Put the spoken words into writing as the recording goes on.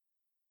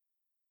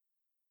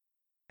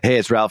Hey,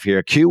 it's Ralph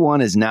here.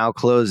 Q1 is now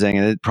closing,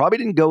 and it probably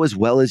didn't go as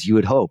well as you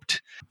had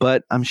hoped.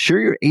 But I'm sure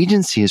your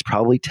agency is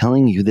probably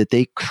telling you that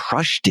they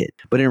crushed it.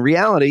 But in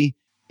reality,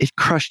 it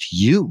crushed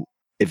you.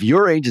 If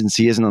your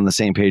agency isn't on the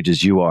same page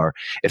as you are,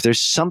 if there's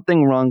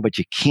something wrong, but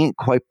you can't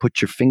quite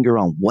put your finger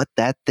on what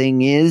that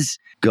thing is,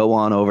 go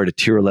on over to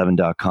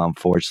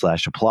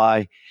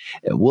tier11.com/apply,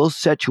 and we'll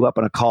set you up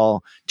on a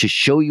call to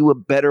show you a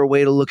better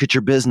way to look at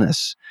your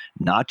business.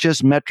 Not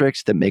just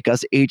metrics that make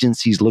us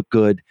agencies look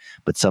good,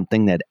 but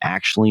something that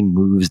actually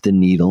moves the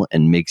needle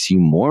and makes you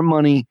more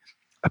money,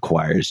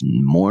 acquires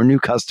more new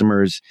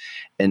customers,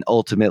 and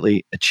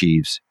ultimately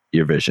achieves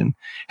your vision.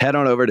 Head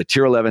on over to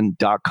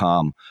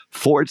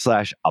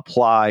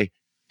tier11.com/apply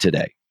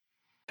today.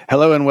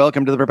 Hello and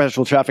welcome to the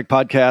Perpetual Traffic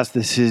Podcast.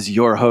 This is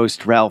your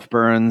host, Ralph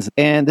Burns,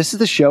 and this is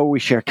the show where we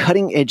share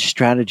cutting-edge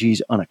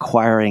strategies on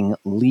acquiring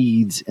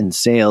leads and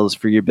sales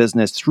for your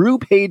business through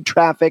paid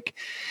traffic,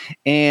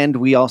 and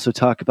we also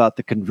talk about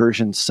the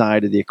conversion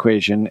side of the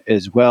equation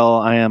as well.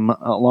 I am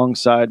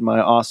alongside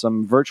my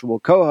awesome virtual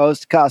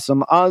co-host,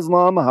 Qasim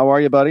Aslam. How are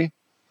you, buddy?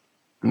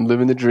 I'm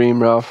living the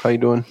dream, Ralph. How you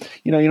doing?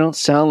 You know, you don't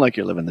sound like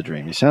you're living the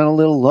dream. You sound a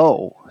little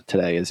low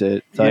today. Is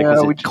it like, yeah,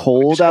 is it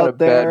cold out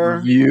there?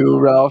 Bad review,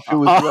 Ralph. It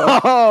was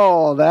rough.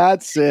 Oh,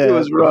 that's it. It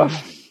was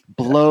rough.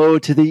 Blow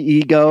to the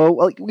ego.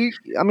 Like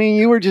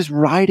you were just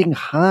riding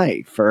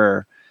high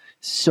for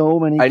so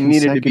many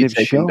consecutive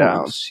shows.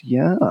 Down.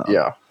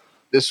 Yeah.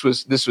 This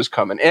was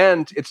coming,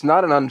 and it's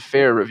not an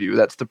unfair review.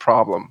 That's the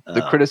problem.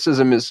 The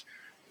criticism is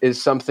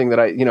something that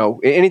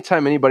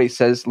anytime anybody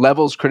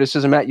levels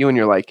criticism at you, and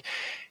you're like,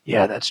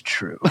 yeah, that's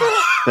true.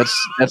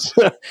 That's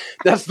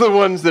the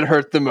ones that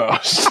hurt the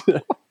most.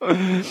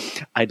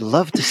 I'd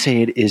love to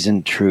say it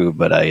isn't true,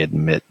 but I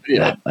admit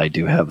that I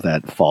do have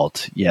that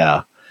fault.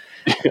 Yeah.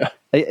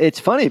 It's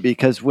funny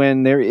because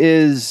when there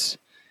is,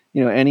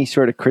 any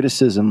sort of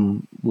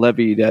criticism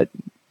levied at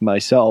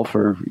myself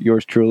or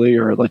yours truly,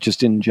 or like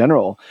just in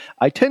general,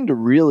 I tend to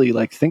really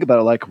think about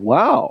it like,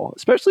 wow,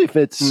 especially if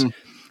it's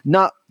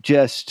not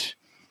just,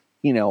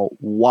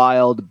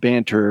 wild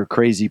banter,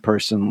 crazy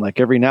person, like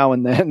every now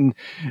and then.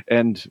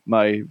 And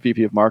my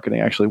VP of marketing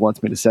actually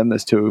wants me to send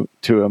this to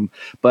him.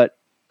 But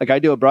I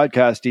do a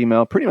broadcast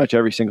email pretty much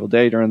every single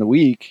day during the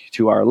week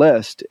to our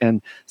list.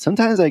 And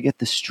sometimes I get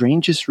the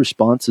strangest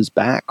responses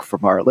back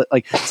from our list.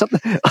 Like something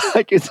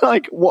it's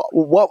like,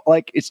 what,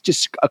 it's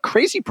just a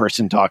crazy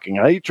person talking.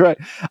 I try,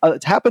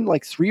 it's happened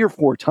like 3 or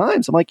 4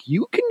 times. I'm like,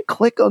 you can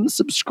click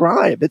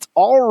unsubscribe. It's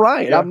all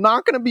right. Yeah. I'm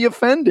not going to be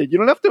offended. You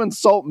don't have to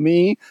insult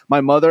me,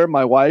 my mother,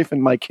 my wife,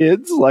 and my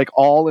kids,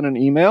 all in an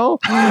email.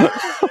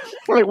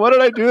 What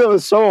did I do that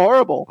was so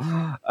horrible?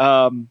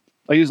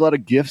 I use a lot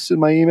of GIFs in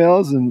my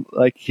emails, and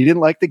he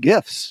didn't like the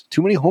GIFs.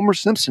 Too many Homer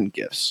Simpson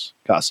GIFs,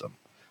 Qasim.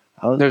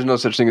 There's no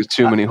such thing as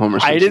too many Homer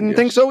Simpson I didn't GIFs.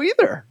 think so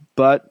either.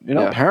 But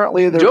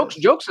apparently,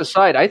 jokes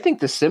aside, I think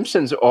the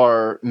Simpsons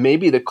are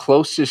maybe the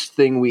closest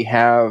thing we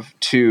have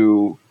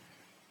to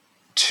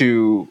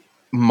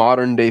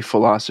modern day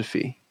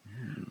philosophy.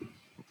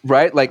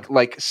 Right?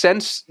 Like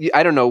since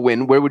I don't know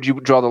where would you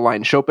draw the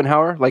line?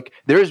 Schopenhauer?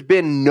 There has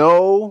been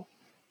no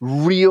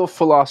real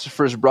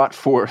philosophers brought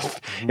forth,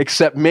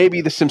 except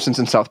maybe The Simpsons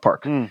and South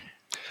Park.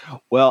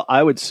 Well,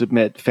 I would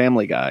submit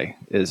Family Guy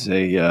is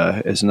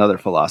another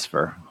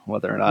philosopher.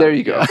 Whether or not there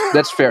you go,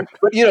 that's fair.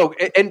 But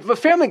but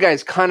Family Guy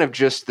is kind of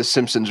just The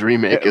Simpsons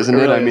remake, isn't it?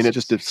 Really, I mean, it's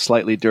just a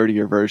slightly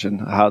dirtier version.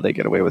 How they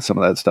get away with some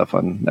of that stuff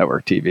on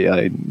network TV,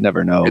 I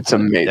never know. It's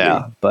amazing.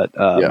 Yeah, but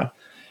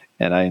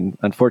and I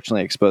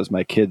unfortunately exposed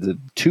my kids at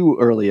too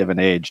early of an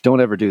age. Don't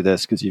ever do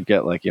this because you've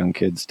got young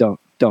kids. Don't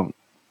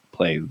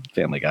play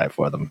Family Guy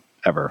for them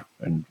ever,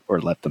 or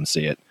let them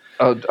see it.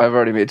 Oh, I've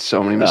already made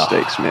so many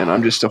mistakes, man.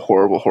 I'm just a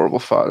horrible, horrible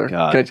father.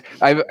 God.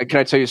 Can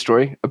I tell you a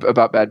story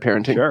about bad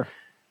parenting? Sure.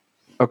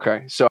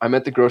 Okay, so I'm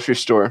at the grocery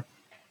store,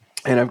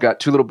 and I've got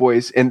 2 little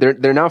boys, and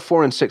they're now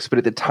 4 and 6, but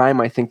at the time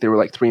I think they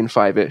were 3 and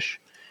 5-ish.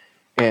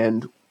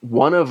 And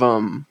one of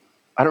them,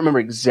 I don't remember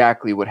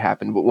exactly what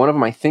happened, but one of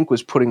them I think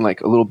was putting a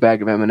little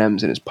bag of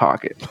M&Ms in his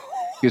pocket.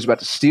 He was about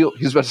to steal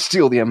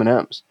the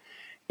M&Ms,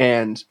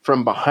 and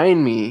from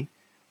behind me,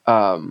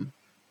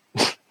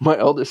 my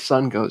eldest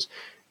son goes,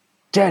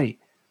 "Daddy,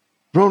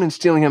 Ronan's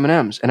stealing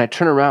M&Ms." And I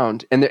turn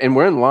around, and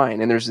we're in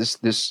line, and there's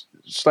this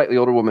slightly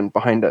older woman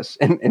behind us.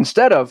 And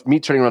instead of me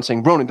turning around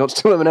saying, "Ronan, don't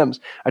steal M&Ms,"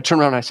 I turn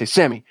around and I say,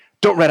 "Sammy,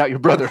 don't rat out your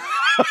brother."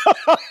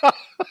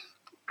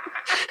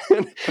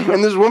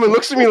 and this woman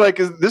looks at me like,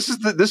 this is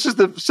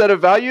the set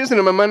of values? And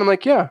in my mind, I'm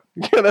like, yeah,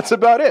 that's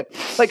about it.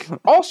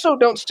 Also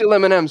don't steal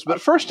M&Ms,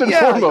 but first and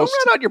foremost,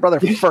 don't rat out your brother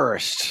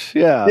first.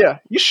 Yeah.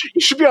 You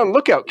should be on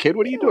lookout, kid.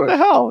 What are you doing? What the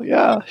hell?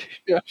 Yeah.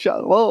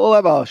 We'll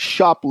have a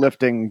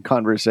shoplifting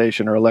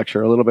conversation or a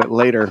lecture a little bit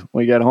later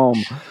when we get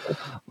home.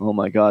 Oh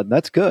my God,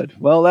 that's good.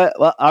 Well,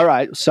 all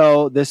right.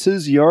 So this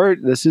is your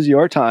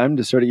time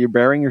to sort of, you're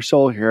bearing your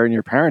soul here and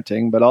you're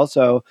parenting, but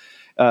also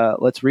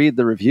let's read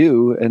the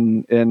review.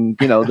 And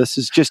this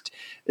is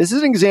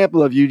an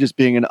example of you just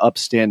being an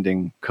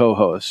upstanding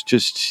co-host,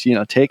 just,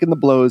 taking the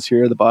blows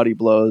here, the body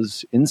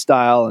blows in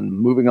style and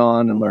moving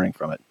on and learning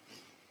from it.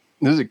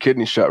 This is a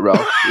kidney shot,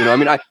 Ralph. You know, I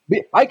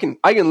mean, I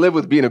can live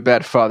with being a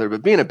bad father,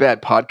 but being a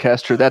bad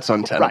podcaster, that's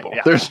untenable.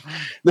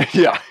 Right,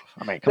 yeah.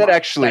 I mean, that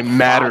actually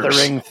matters.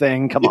 Fathering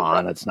thing, come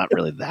on, it's not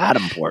really that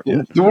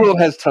important. Yeah. The world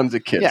has tons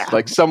of kids. Yeah.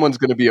 Like someone's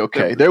going to be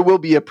okay. There will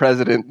be a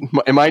president,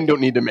 and mine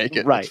don't need to make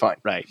it. Right, it's fine.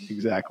 Right,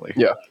 exactly.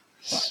 Yeah.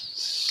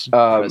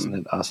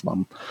 President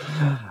Aslam.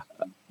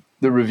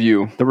 The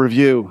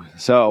review.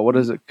 So, what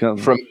does it come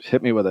from?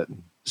 Hit me with it.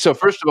 So,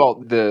 first of all,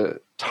 the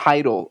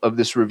title of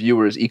this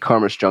reviewer is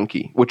E-commerce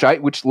Junkie,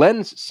 which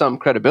lends some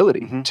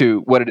credibility to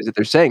what it is that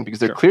they're saying, because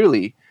they're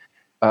clearly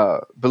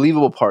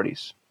believable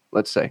parties,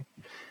 let's say.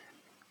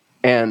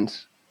 And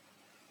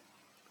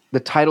the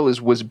title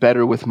was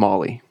better with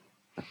Molly.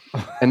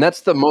 And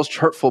that's the most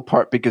hurtful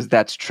part, because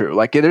that's true.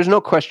 Like, there's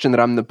no question that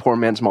I'm the poor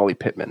man's Molly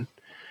Pittman.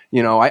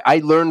 You know,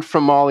 I learned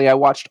from Molly. I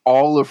watched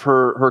all of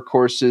her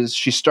courses.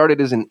 She started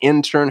as an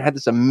intern, had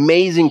this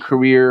amazing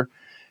career,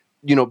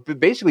 you know,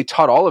 basically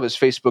taught all of his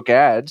Facebook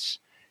ads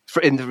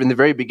in the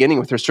very beginning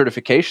with her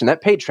certification. That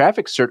paid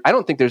traffic cert, I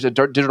don't think there's a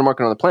digital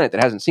marketer on the planet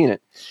that hasn't seen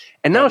it.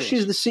 And now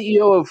she's the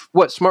CEO of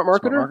what, Smart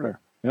Marketer? Smart Marketer.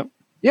 Yep.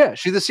 Yeah,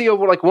 she's the CEO of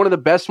like one of the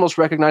best, most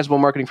recognizable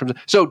marketing firms.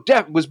 So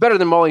was better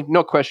than Molly,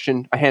 no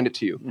question. I hand it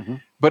to you. Mm-hmm.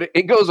 But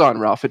it goes on,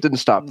 Ralph. It didn't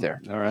stop there.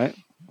 All right.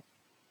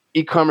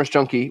 E-commerce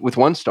Junkie with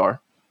 1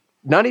 star.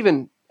 Not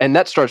even, and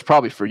that star's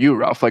probably for you,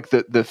 Ralph. Like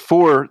the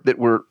 4 that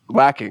were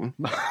lacking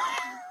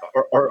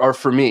are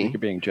for me. You're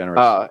being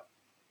generous.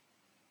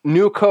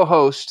 New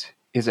co-host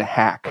is a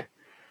hack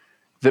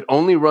that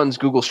only runs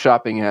Google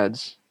Shopping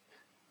ads,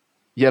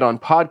 yet on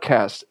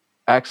podcast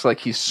acts like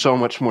he's so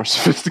much more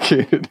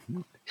sophisticated.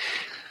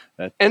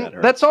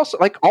 That's also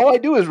like, all I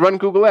do is run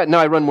Google ads. Now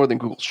I run more than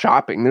Google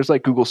Shopping. There's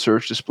like Google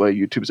Search, Display,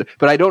 YouTube,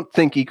 but I don't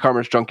think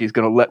E-commerce Junkie is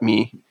going to let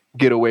me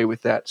get away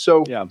with that.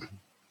 So yeah,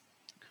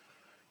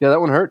 that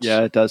one hurts.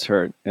 Yeah, it does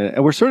hurt.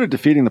 And we're sort of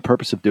defeating the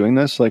purpose of doing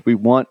this. Like, we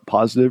want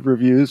positive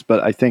reviews,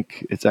 but I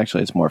think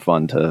it's more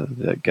fun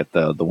to get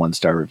the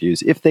 1-star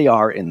reviews if they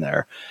are in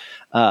there.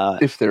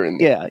 If they're in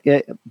there. Yeah.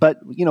 But,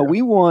 you know,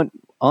 we want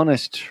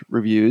honest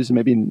reviews,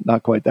 maybe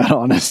not quite that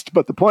honest,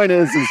 but the point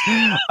is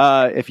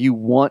if you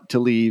want to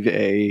leave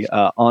a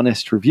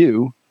honest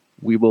review,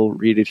 we will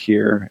read it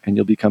here, and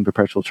you'll become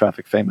Perpetual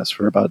Traffic famous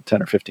for about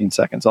 10 or 15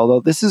 seconds. Although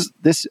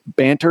this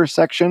banter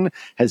section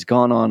has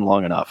gone on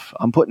long enough.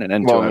 I'm putting an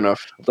end to it.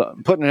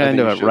 I'm putting an end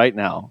to it right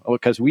now,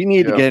 because we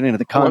need to get into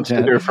the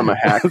content. To hear from a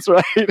hack. That's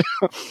right.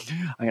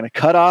 I'm going to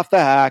cut off the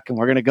hack, and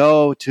we're going to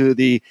go to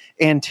the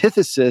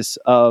antithesis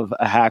of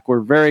a hack.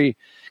 We're very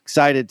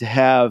excited to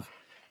have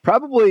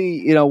probably,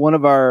 you know, one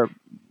of our,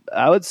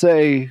 I would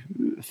say,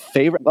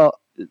 favorite, well,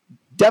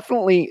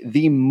 definitely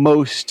the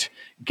most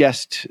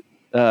guest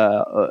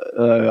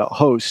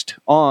host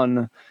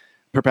on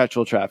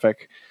Perpetual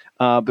Traffic.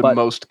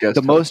 Most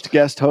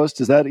guest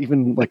host. Is that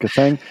even like a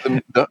thing?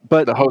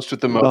 But the host with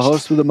the most. The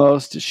host with the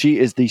most. She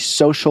is the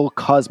social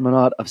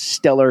cosmonaut of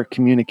stellar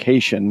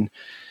communication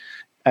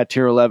at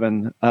Tier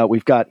 11.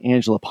 We've got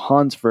Angela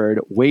Ponsford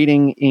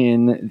waiting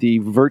in the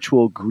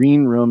virtual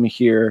green room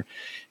here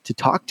to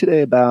talk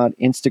today about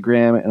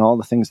Instagram and all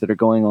the things that are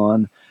going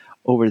on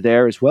over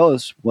there, as well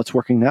as what's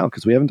working now,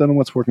 because we haven't done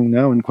what's working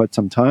now in quite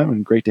some time,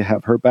 and great to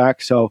have her back.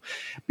 So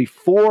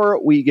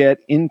before we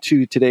get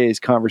into today's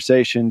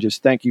conversation,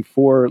 just thank you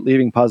for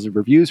leaving positive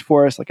reviews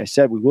for us. Like I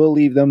said, we will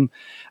leave them,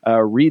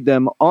 read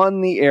them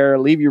on the air,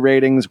 leave your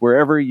ratings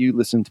wherever you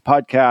listen to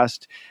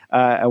podcasts.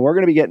 And we're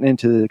going to be getting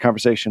into the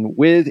conversation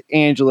with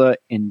Angela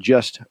in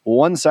just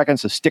 1 second.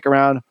 So stick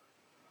around.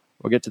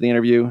 We'll get to the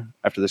interview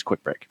after this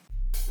quick break.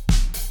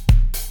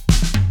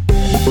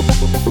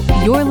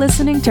 You're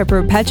listening to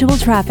Perpetual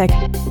Traffic.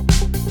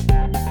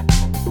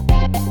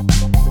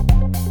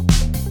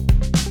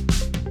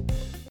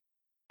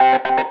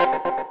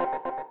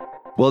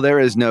 Well, there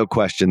is no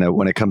question that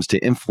when it comes to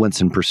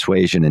influence and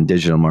persuasion in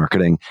digital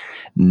marketing,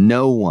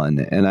 no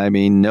one, and I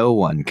mean no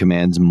one,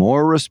 commands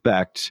more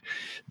respect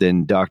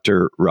than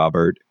Dr.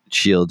 Robert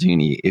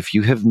Cialdini. If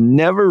you have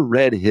never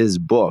read his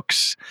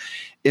books,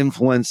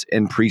 Influence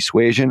and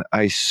Persuasion,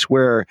 I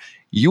swear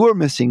you are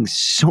missing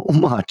so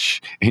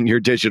much in your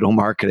digital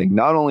marketing,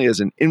 not only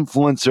as an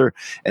influencer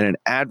and an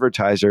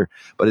advertiser,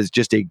 but as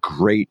just a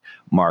great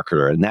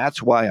marketer. And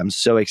that's why I'm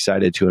so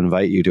excited to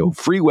invite you to a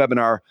free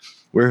webinar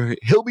where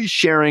he'll be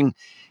sharing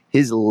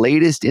his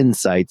latest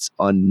insights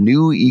on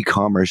new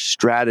e-commerce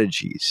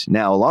strategies.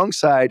 Now,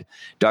 alongside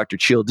Dr.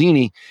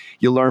 Cialdini,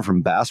 you'll learn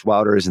from Bass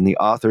Wouters and the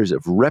authors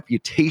of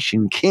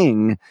Reputation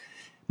King,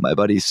 my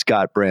buddies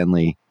Scott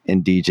Branley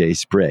and DJ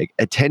Sprigg.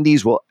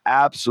 Attendees will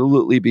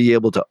absolutely be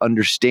able to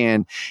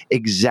understand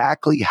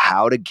exactly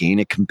how to gain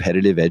a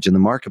competitive edge in the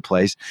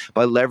marketplace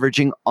by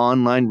leveraging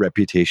online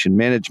reputation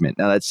management.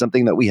 Now, that's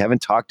something that we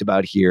haven't talked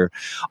about here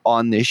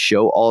on this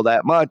show all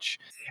that much.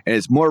 And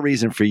it's more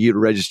reason for you to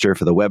register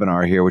for the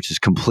webinar here, which is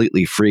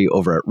completely free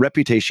over at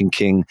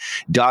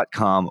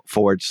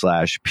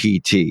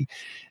reputationking.com/PT.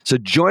 So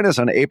join us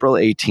on April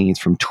 18th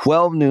from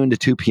 12 noon to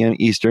 2 p.m.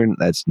 Eastern.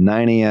 That's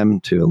 9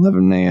 a.m. to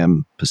 11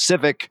 a.m.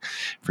 Pacific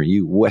for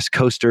you West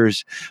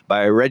Coasters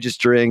by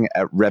registering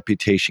at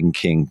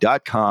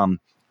reputationking.com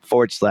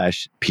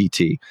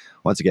reputationking.com/PT.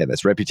 Once again,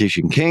 that's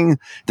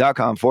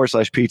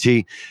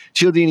reputationking.com/PT.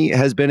 Cialdini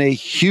has been a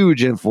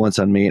huge influence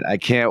on me, and I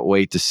can't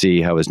wait to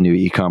see how his new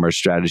e-commerce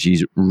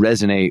strategies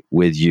resonate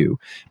with you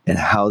and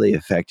how they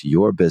affect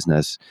your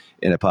business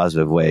in a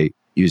positive way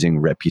using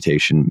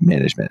reputation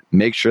management.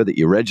 Make sure that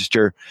you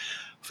register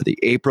for the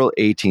April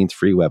 18th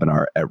free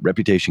webinar at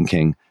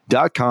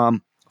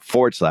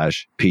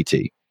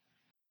reputationking.com/PT.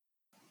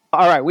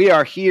 All right, we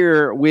are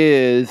here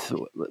with,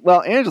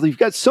 well, Angela, you've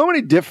got so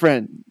many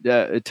different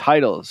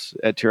titles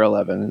at Tier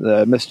 11.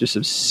 The Mistress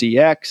of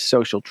CX,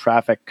 Social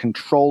Traffic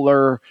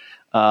Controller,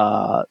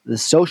 the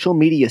Social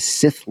Media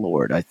Sith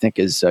Lord, I think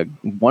is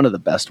one of the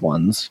best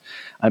ones.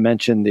 I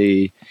mentioned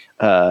the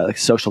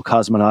Social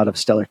Cosmonaut of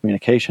Stellar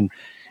Communication.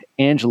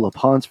 Angela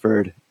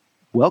Ponsford,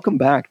 welcome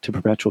back to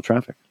Perpetual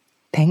Traffic.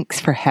 Thanks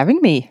for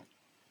having me.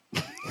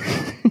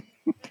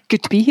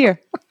 Good to be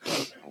here.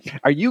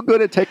 Are you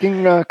good at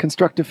taking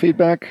constructive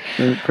feedback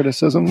or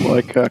criticism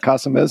like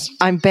Qasim is?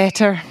 I'm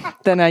better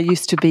than I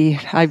used to be.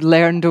 I've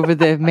learned over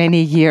the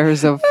many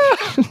years of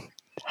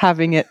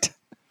having it.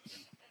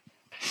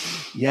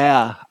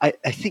 Yeah, I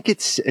think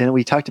it's, and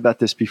we talked about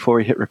this before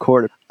we hit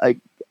record,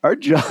 our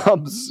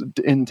jobs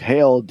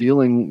entail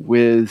dealing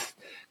with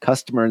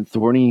customer and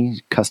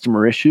thorny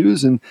customer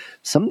issues, and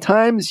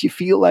sometimes you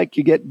feel like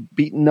you get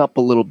beaten up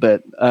a little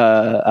bit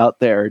out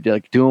there,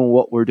 like doing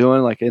what we're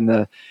doing. Like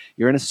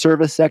you're in a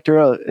service sector.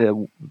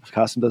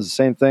 Qasim does the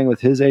same thing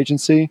with his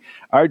agency.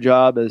 Our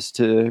job is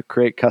to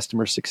create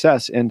customer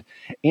success, and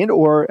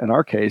or in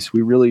our case,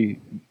 we really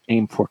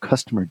aim for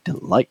customer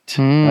delight.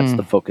 That's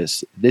the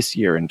focus this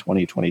year in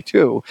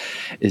 2022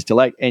 is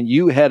delight. And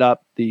you head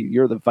up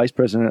you're the vice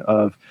president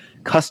of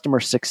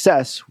customer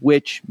success,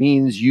 which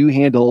means you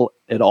handle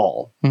it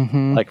all.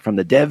 Like from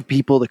the dev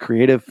people, the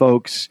creative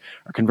folks,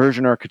 our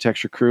conversion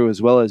architecture crew, as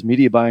well as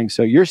media buying.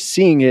 So you're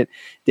seeing it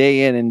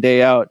day in and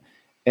day out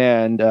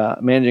and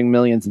managing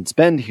millions in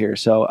spend here.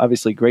 So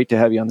obviously great to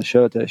have you on the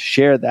show to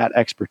share that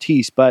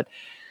expertise. But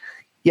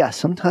yeah,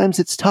 sometimes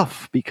it's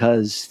tough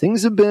because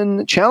things have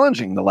been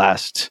challenging the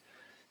last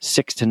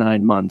 6 to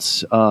 9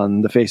 months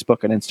on the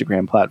Facebook and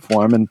Instagram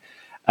platform. And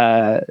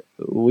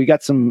we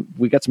got some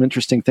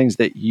interesting things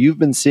that you've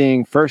been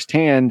seeing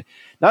firsthand,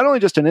 not only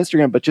just on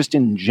Instagram, but just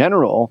in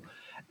general,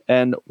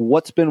 and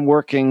what's been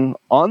working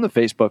on the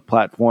Facebook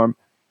platform.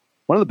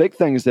 One of the big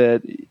things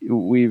that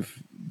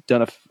we've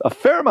done a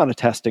fair amount of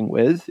testing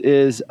with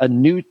is a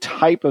new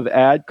type of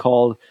ad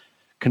called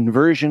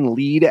conversion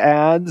lead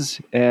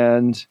ads.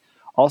 And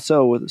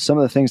also, some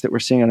of the things that we're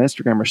seeing on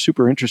Instagram are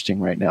super interesting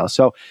right now.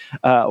 So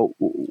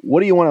what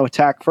do you want to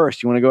attack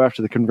first? You want to go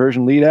after the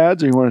conversion lead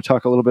ads, or you want to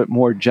talk a little bit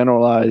more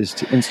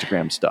generalized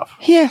Instagram stuff?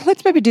 Yeah,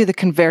 let's maybe do the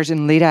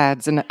conversion lead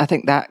ads. And I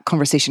think that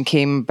conversation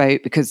came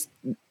about because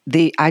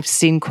I've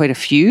seen quite a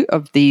few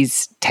of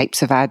these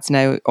types of ads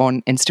now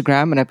on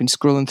Instagram, and I've been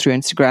scrolling through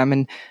Instagram,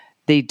 and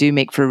they do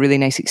make for a really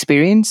nice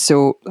experience.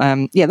 So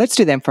let's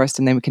do them first,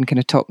 and then we can kind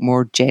of talk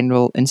more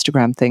general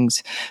Instagram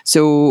things.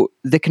 So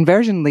the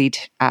conversion lead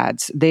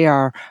ads, they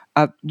are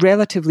a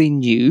relatively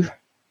new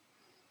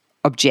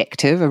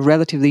objective, a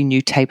relatively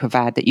new type of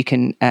ad that you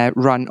can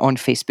run on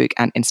Facebook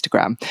and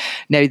Instagram.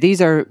 Now,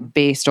 these are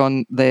based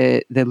on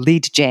the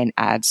lead gen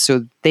ads.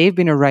 So they've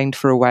been around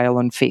for a while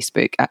on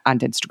Facebook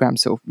and Instagram,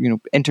 so,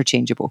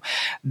 interchangeable.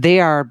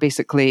 They are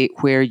basically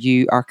where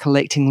you are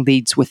collecting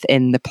leads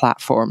within the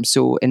platform.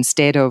 So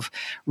instead of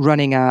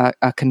running a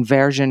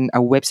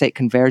website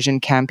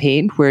conversion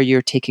campaign where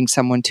you're taking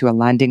someone to a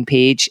landing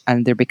page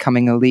and they're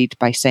becoming a lead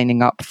by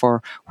signing up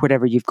for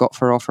whatever you've got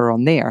for offer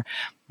on there,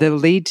 the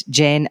lead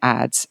gen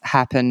ads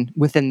happen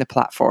within the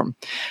platform.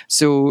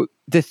 So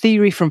the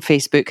theory from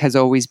Facebook has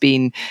always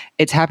been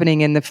it's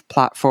happening in the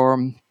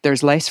platform,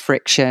 there's less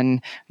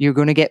friction, you're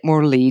going to get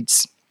more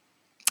leads,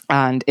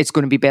 and it's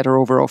going to be better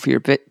overall for your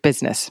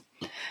business.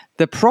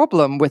 The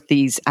problem with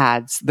these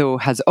ads, though,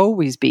 has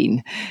always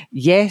been,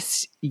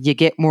 yes, you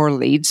get more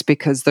leads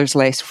because there's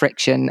less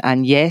friction,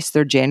 and yes,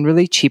 they're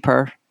generally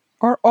cheaper,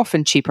 or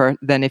often cheaper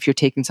than if you're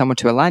taking someone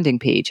to a landing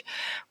page,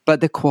 but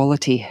the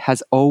quality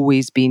has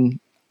always been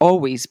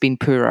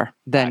poorer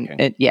than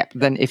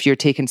if you're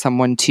taking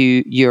someone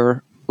to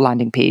your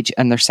landing page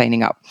and they're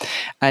signing up.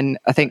 And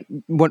I think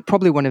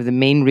probably one of the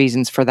main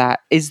reasons for that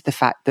is the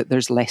fact that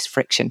there's less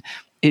friction.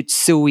 It's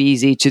so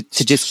easy to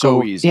just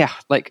go, easy. Yeah,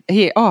 like,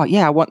 hey, oh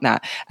yeah, I want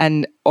that.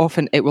 And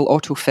often it will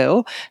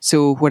autofill.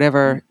 So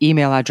whatever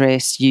email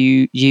address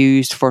you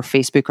used for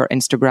Facebook or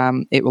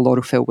Instagram, it will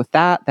autofill with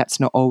that. That's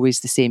not always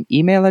the same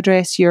email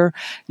address you're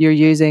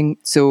using.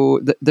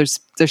 So there's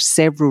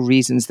several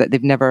reasons that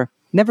they've never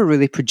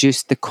really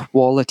produced the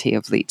quality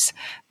of leads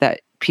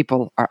that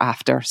people are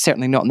after,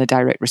 certainly not in the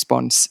direct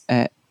response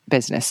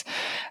business.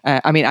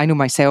 I know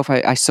myself,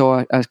 I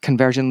saw a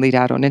conversion lead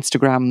ad on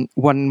Instagram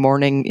one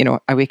morning.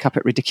 I wake up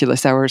at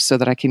ridiculous hours so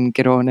that I can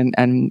get on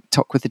and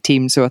talk with the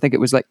team. So I think it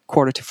was like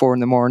 3:45 in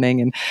the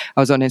morning, and I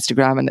was on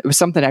Instagram, and it was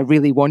something I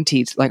really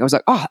wanted. Like, I was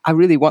like, oh, I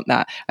really want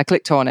that. I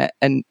clicked on it,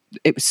 and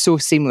it was so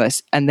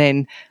seamless. And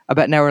then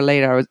about an hour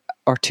later,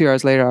 or 2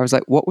 hours later, I was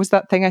like, what was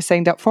that thing I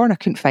signed up for? And I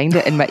couldn't find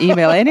it in my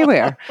email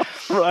anywhere.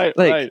 Right.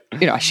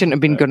 I shouldn't have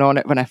been going on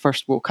it when I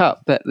first woke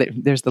up, but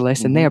there's the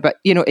lesson there. But,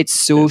 it's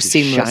so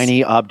seamless.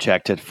 Shiny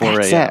object at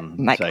 4 a.m.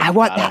 Like, I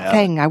want that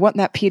thing. I want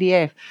that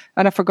PDF.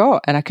 And I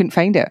forgot and I couldn't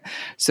find it.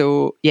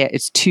 So yeah,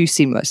 it's too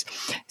seamless.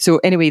 So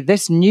anyway,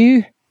 this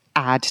new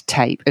ad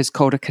type is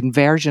called a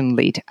conversion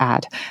lead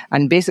ad.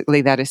 And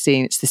basically that is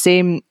saying it's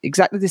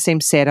exactly the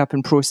same setup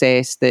and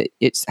process that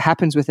it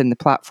happens within the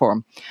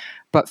platform.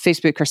 But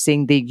Facebook are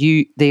saying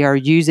they are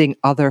using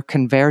other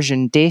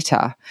conversion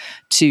data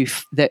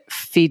that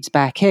feeds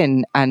back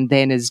in and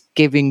then is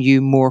giving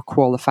you more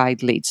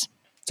qualified leads.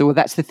 So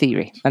that's the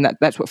theory, and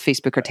that's what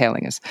Facebook are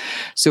telling us.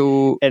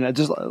 So, and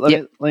just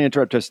let me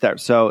interrupt just there.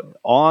 So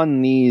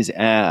on these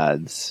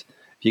ads,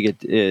 if you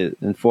could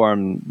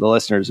inform the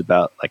listeners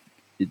about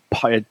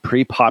it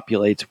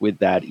pre-populates with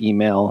that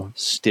email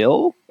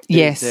still.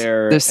 Yes,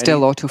 there's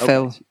still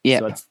autofill. Okay. Yeah,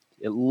 so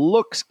it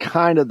looks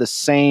kind of the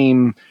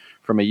same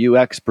from a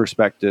UX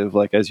perspective,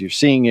 like as you're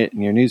seeing it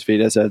in your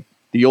newsfeed as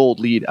the old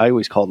lead. I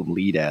always call them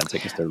lead ads. I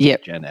guess they're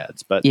lead gen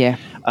ads, but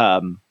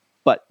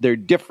but they're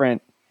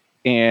different.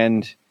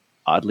 And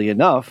oddly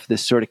enough,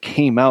 this sort of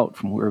came out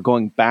from, we were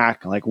going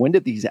back, like, when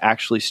did these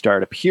actually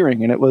start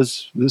appearing? And it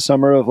was the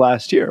summer of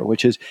last year,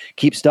 which is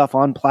keep stuff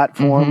on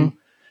platform. Mm-hmm.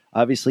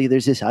 Obviously,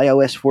 there's this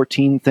iOS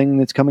 14 thing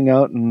that's coming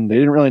out, and they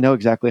didn't really know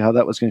exactly how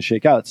that was going to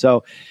shake out.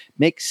 So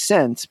makes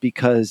sense,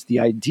 because the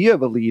idea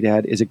of a lead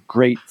ad is a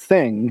great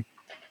thing,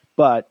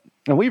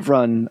 and we've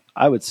run,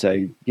 I would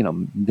say,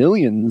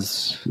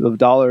 millions of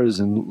dollars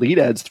in lead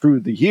ads through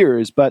the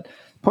years, but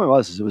the point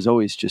was, it was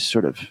always just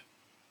sort of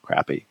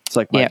crappy. It's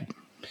like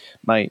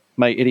my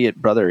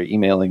idiot brother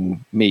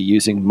emailing me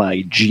using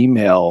my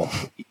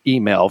Gmail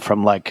email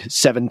from like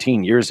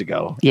 17 years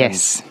ago.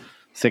 Yes.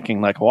 Thinking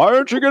like, why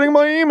aren't you getting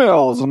my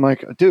emails? I'm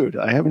like, dude,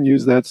 I haven't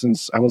used that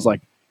since I was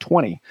like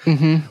 20,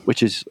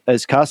 which is,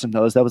 as Costin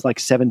knows, that was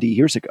like 70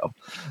 years ago.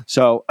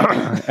 So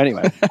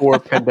anyway, 4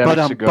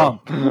 pandemics ago.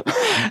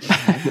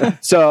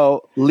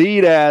 So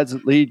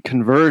lead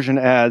conversion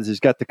ads has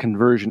got the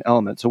conversion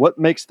element. So what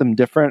makes them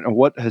different, and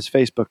what has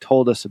Facebook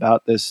told us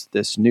about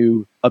this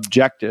new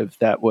objective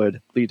that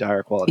would lead to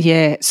higher quality?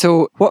 Yeah.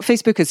 So what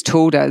Facebook has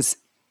told us,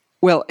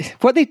 well,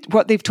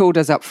 what they've told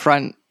us up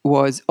front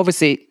was,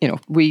 obviously,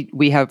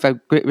 we have a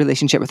great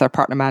relationship with our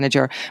partner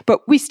manager,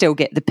 but we still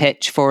get the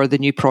pitch for the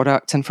new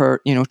product and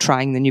for,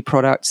 trying the new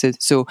products.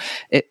 So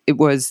it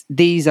was,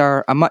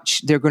 they're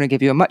going to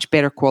give you a much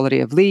better quality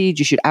of lead.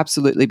 You should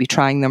absolutely be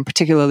trying them,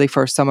 particularly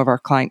for some of our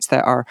clients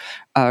that are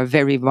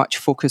very much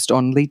focused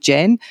on lead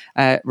gen,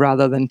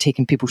 rather than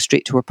taking people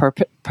straight to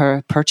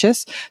a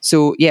purchase.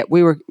 So yeah,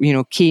 we were,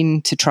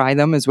 keen to try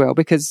them as well,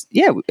 because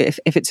if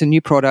it's a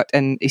new product,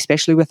 and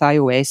especially with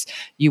iOS,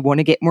 you want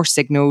to get more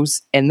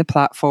signals in the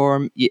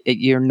platform.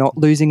 You're not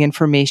losing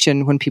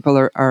information when people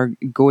are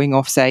going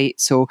off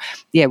site. So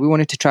yeah, we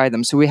wanted to try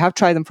them. So we have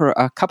tried them for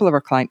a couple of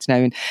our clients now,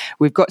 and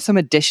we've got some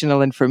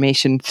additional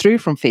information through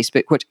from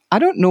Facebook, which I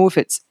don't know if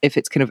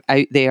it's kind of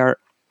out there,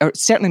 or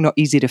it's certainly not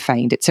easy to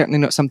find. It's certainly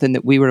not something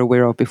that we were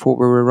aware of before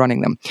we were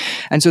running them.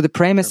 And so the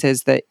premise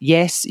is that,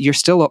 yes, you're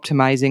still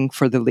optimizing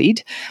for the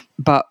lead,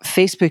 but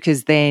Facebook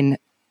is then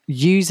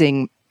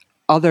using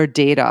other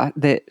data,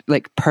 that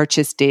like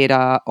purchase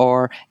data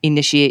or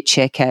initiate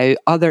checkout,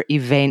 other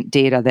event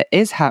data that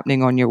is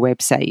happening on your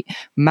website,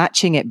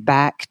 matching it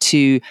back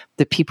to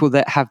the people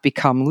that have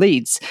become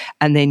leads,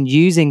 and then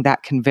using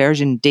that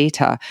conversion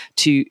data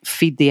to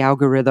feed the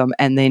algorithm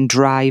and then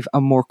drive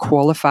a more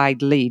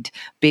qualified lead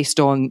based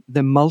on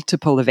the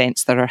multiple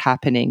events that are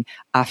happening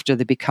after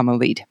they become a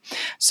lead.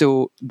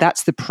 So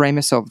that's the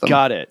premise of them.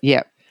 Got it.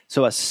 Yeah.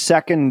 So a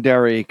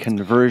secondary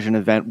conversion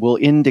event will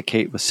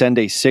send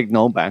a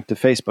signal back to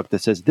Facebook that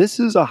says, this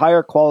is a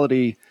higher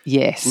quality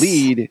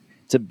lead.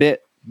 It's a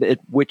bit,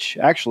 which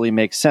actually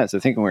makes sense. I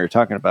think when we were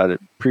talking about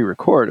it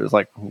pre-record, it was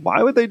like,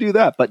 why would they do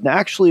that? But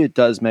actually it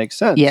does make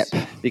sense. Yep.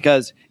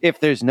 Because if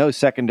there's no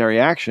secondary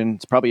action,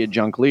 it's probably a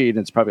junk lead.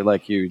 It's probably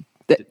like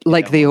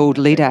the old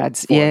lead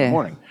ads. Yeah. In the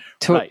morning.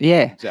 Right.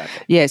 Yeah.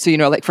 Exactly. Yeah. So,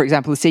 like, for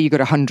example, say you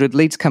got 100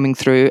 leads coming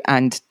through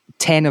and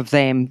 10 of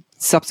them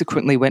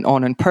subsequently went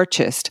on and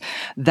purchased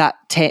that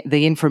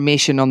the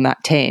information on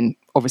that 10,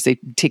 obviously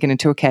taking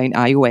into account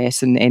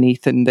iOS and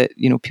anything that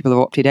people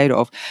have opted out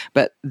of,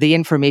 but the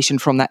information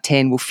from that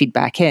 10 will feed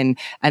back in,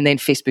 and then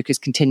Facebook is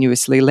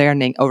continuously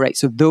learning, all right,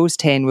 so those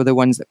 10 were the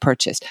ones that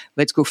purchased,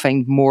 let's go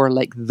find more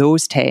like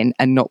those 10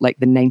 and not like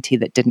the 90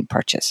 that didn't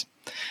purchase.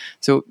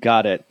 So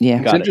got it.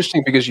 Yeah. It's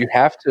interesting because you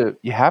have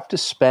to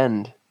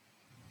spend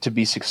to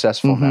be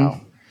successful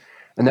now.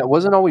 And that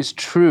wasn't always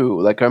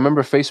true. Like, I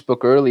remember Facebook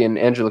early, and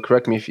Angela,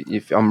 correct me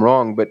if I'm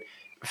wrong, but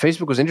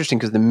Facebook was interesting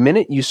because the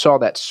minute you saw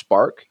that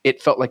spark,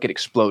 it felt like it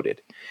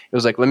exploded. It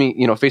was like,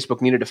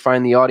 Facebook needed to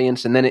find the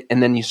audience, and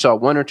then you saw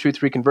 1 or 2,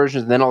 3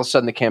 conversions, and then all of a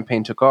sudden the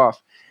campaign took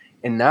off.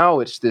 And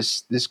now it's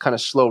this kind of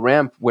slow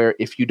ramp where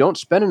if you don't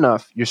spend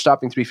enough, you're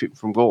stopping 3 feet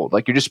from gold.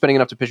 Like, you're just spending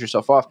enough to piss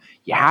yourself off.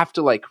 You have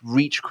to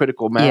reach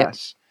critical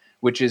mass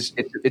which is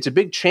it's a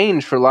big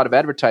change for a lot of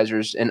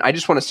advertisers. And I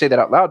just want to say that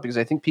out loud because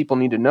I think people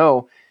need to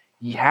know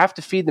you have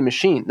to feed the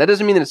machine. That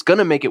doesn't mean that it's going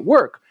to make it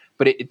work,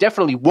 but it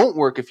definitely won't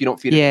work if you don't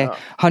feed it enough.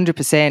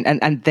 100%.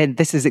 And then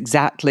this is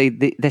exactly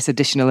this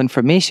additional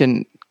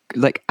information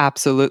like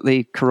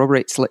absolutely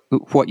corroborates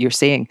what you're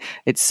saying.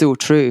 It's so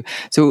true.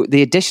 So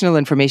the additional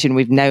information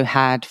we've now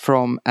had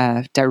from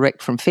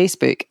direct from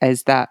Facebook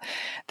is that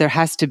there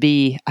has to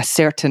be a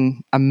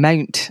certain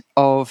amount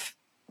of,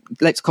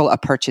 let's call it a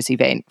purchase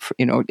event.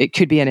 It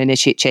could be an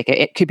initiate checkout.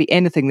 It could be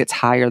anything that's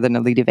higher than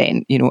a lead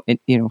event.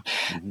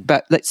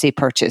 But let's say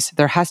purchase.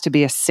 There has to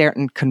be a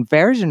certain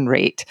conversion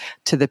rate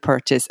to the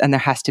purchase, and there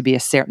has to be a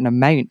certain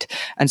amount.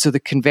 And so the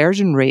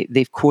conversion rate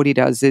they've quoted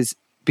us is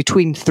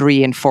between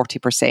 3 and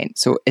 40%.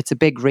 So it's a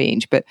big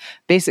range, but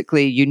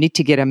basically you need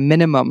to get a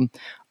minimum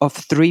of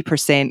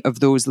 3% of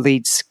those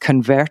leads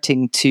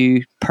converting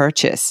to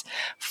purchase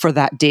for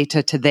that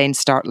data to then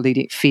start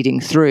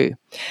feeding through.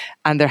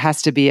 And there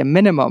has to be a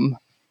minimum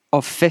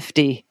of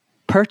 50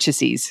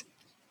 purchases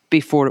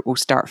before it will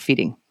start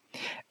feeding.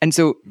 And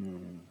so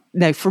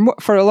now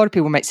for a lot of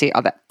people might say,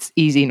 oh, that's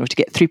easy, to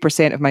get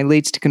 3% of my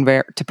leads to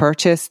convert to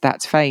purchase,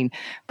 that's fine.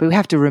 But we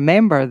have to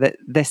remember that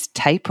this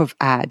type of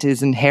ad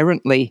is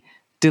inherently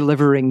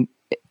delivering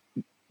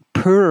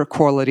poorer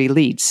quality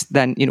leads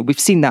than, we've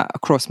seen that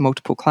across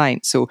multiple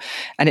clients. So,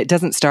 and it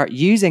doesn't start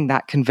using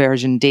that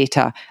conversion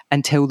data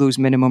until those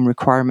minimum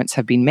requirements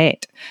have been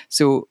met.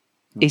 So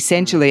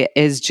essentially it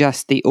is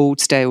just the old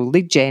style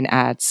lead gen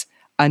ads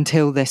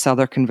until this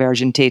other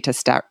conversion data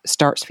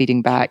starts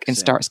feeding back and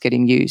starts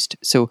getting used.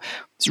 So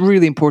it's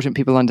really important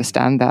people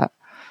understand that.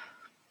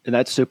 And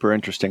that's super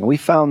interesting. We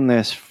found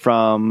this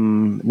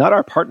from not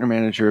our partner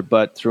manager,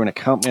 but through an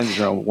account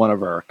manager on one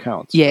of our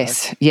accounts.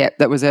 Yes. Right? Yeah.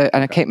 That was an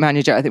account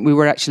manager. I think we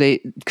were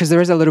actually, because there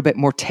is a little bit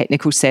more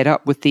technical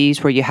setup with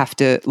these where you have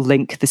to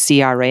link the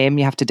CRM,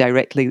 you have to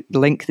directly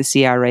link the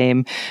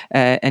CRM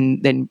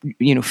and then,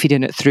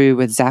 feeding it through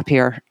with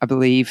Zapier, I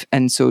believe.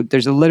 And so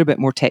there's a little bit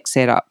more tech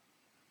setup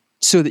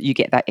so that you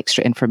get that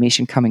extra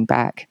information coming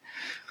back.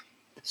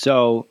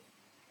 So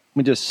let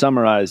me just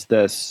summarize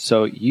this.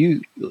 So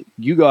you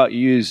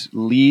use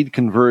lead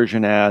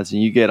conversion ads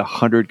and you get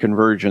 100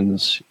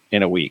 conversions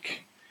in a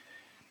week,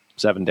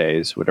 7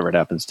 days, whatever it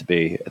happens to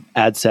be.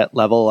 Ad set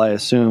level, I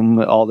assume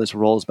all this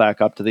rolls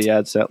back up to the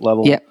ad set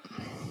level. Yep.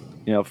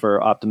 For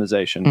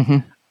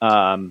optimization.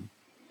 Mm-hmm.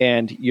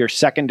 And your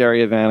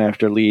secondary event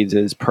after leads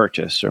is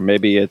purchase, or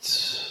maybe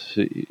it's,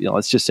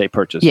 let's just say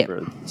purchase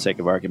for the sake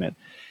of argument.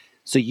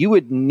 So you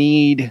would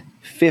need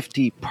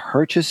 50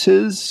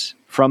 purchases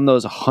from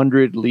those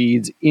 100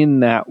 leads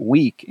in that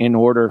week in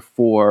order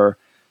for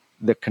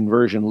the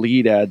conversion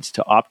lead ads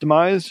to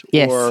optimize?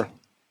 Yes.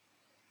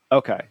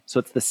 Okay. So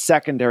it's the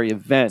secondary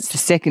event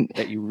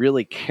that you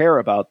really care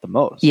about the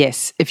most.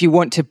 Yes. If you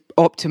want to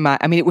optimize,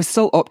 it was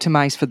still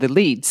optimized for the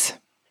leads,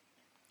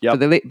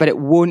 but it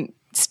won't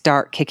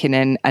start kicking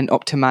in and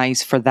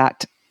optimize for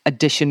that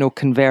additional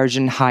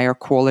conversion, higher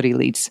quality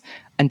leads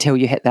until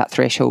you hit that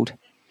threshold.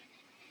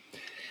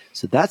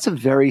 So that's a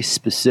very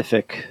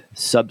specific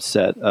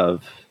subset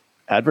of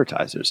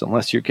advertisers,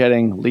 unless you're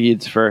getting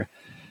leads for,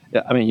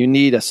 you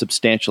need a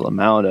substantial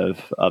amount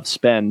of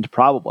spend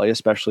probably,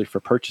 especially for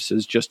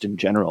purchases just in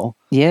general.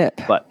 Yeah.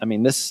 But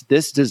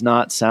this does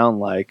not sound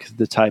like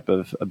the type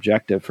of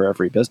objective for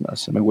every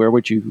business. Where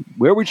would you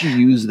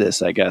use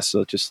this, I guess?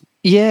 So just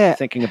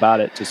thinking about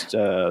it just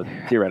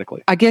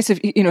theoretically. I guess if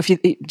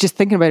you just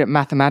thinking about it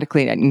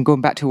mathematically and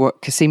going back to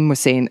what Kasim was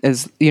saying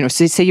is,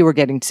 say you were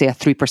getting, say, a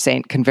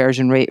 3%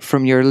 conversion rate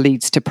from your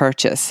leads to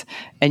purchase,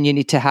 and you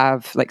need to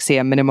have, like, say,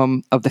 a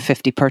minimum of the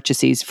 50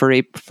 purchases for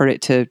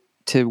it to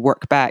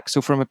work back. So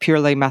from a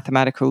purely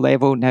mathematical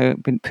level, now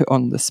been put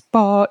on the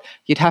spot,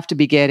 you'd have to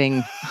be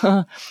getting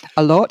a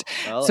lot.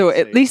 Well, so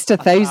at least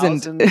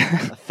 1,000,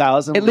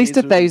 at least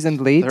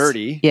 1,000 leads.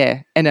 30.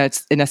 Yeah, in a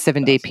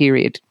 7-day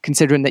period,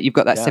 considering that you've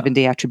got that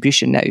 7-day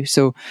attribution now.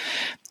 So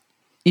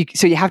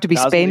you have to be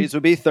spending. Leads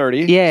would be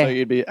 30. Yeah. So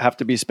you'd have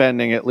to be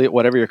spending at least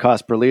whatever your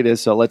cost per lead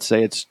is. So let's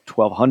say it's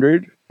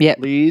 1,200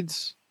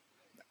 leads.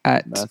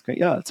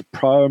 It's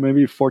probably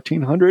maybe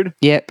 1,400.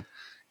 Yep.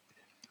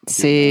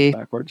 Say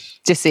backwards.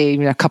 Just say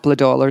a couple of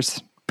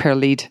dollars per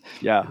lead.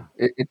 Yeah,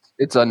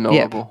 it's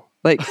unknowable.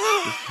 Like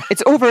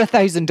it's over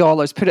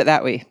 $1,000. Put it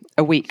that way,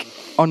 a week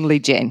on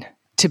lead gen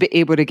to be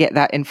able to get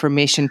that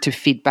information to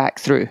feed back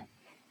through.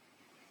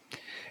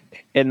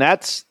 And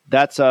that's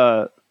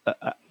I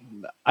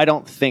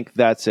don't think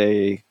that's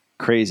a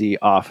crazy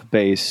off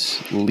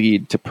base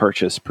lead to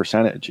purchase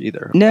percentage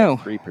either. No,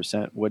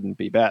 3% wouldn't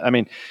be bad.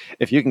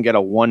 If you can get a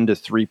 1 to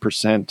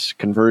 3%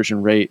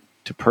 conversion rate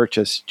to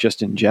purchase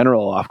just in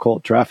general off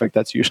cold traffic,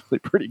 that's usually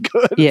pretty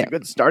good. Yeah. It's a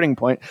good starting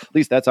point. At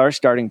least that's our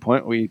starting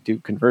point. We do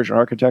conversion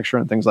architecture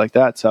and things like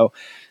that. So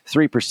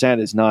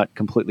 3% is not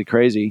completely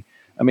crazy.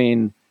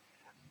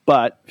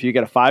 But if you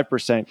get a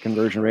 5%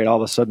 conversion rate, all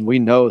of a sudden we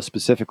know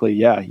specifically,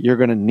 you're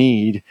going to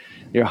need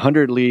your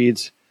 100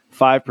 leads,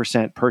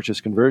 5%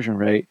 purchase conversion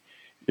rate.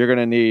 You're going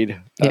to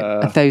need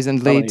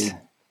 1,000 leads.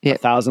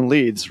 1,000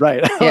 leads,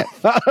 right? Yeah.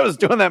 I was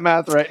doing that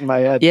math right in my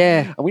head.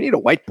 Yeah. We need a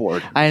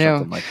whiteboard or I know.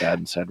 something like that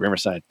inside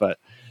Riverside. But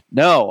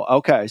no,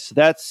 okay. So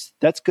that's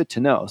good to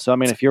know. So, I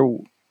mean, if you're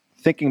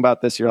thinking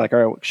about this, you're like, all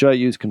right, should I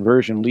use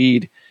conversion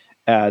lead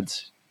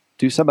ads?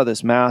 Do some of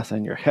this math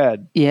in your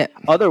head. Yeah.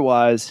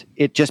 Otherwise,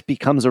 it just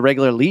becomes a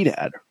regular lead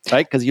ad,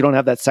 right? Because you don't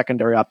have that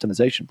secondary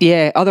optimization.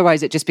 Yeah.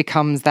 Otherwise, it just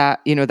becomes that,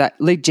 that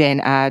lead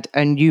gen ad,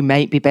 and you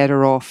might be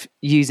better off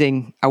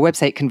using a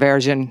website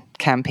conversion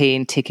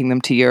campaign, taking them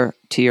to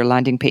your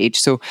landing page.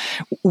 So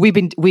we've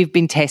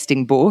been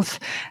testing both.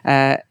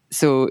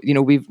 So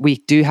we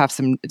do have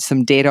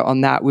some data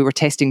on that. We were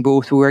testing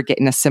both. We were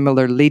getting a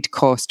similar lead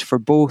cost for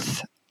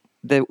both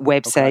the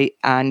website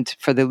and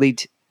for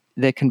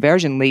the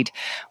conversion lead.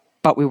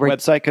 But we were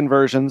website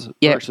conversions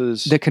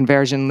versus the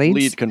conversion leads.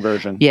 Lead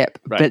conversion. Yep.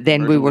 Right. But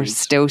then we were leads.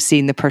 still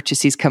seeing the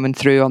purchases coming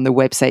through on the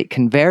website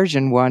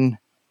conversion one,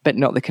 but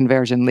not the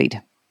conversion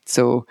lead.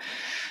 So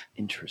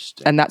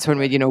interesting. And that's when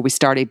we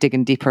started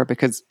digging deeper,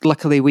 because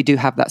luckily we do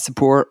have that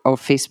support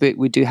of Facebook.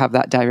 We do have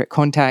that direct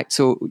contact.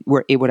 So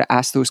we're able to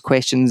ask those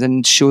questions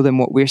and show them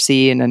what we're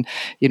seeing and,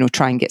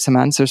 try and get some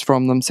answers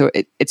from them. So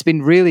it's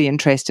been really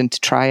interesting to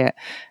try it.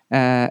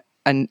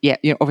 And yeah,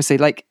 obviously,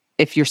 like,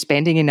 if you're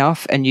spending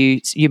enough and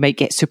you might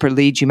get super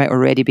leads, you might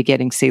already be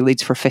getting, say,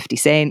 leads for 50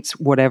 cents,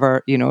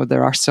 whatever.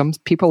 There are some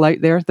people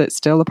out there that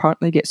still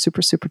apparently get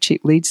super, super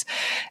cheap leads.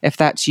 If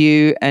that's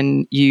you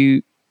and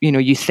you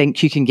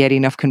think you can get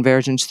enough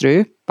conversions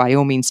through, by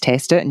all means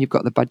test it, and you've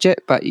got the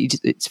budget. But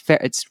it's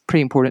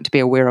pretty important to be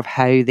aware of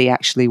how they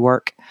actually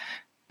work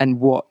and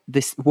what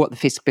the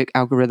Facebook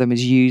algorithm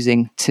is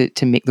using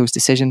to make those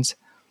decisions.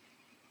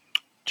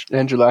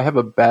 Angela, I have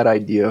a bad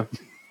idea.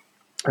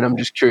 And I'm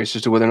just curious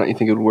as to whether or not you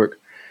think it would work.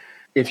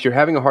 If you're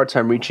having a hard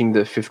time reaching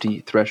the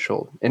 50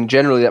 threshold, and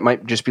generally that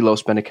might just be low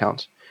spend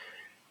accounts,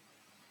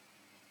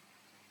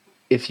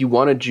 if you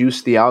want to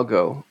juice the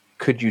algo,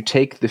 could you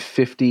take the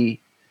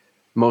 50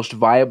 most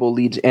viable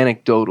leads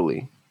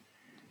anecdotally?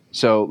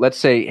 So let's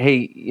say,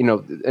 hey,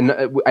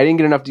 I didn't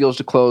get enough deals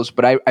to close,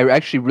 but I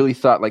actually really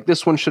thought, like,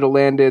 this one should have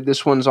landed,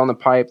 this one's on the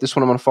pipe, this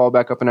one I'm going to follow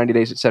back up in 90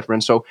 days, etc.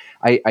 And so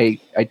I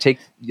take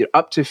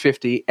up to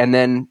 50 and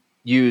then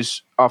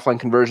use offline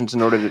conversions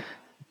in order to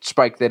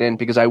spike that in,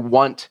 because I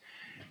want.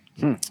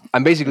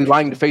 I'm basically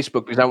lying to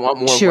Facebook because I want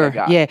more of what I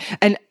got. Yeah,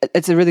 and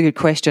it's a really good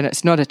question.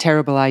 It's not a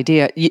terrible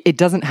idea. It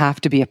doesn't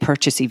have to be a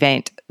purchase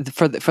event.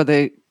 For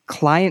the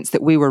clients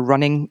that we were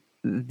running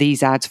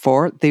these ads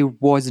for, there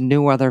was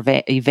no other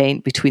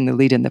event between the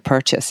lead and the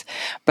purchase.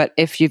 But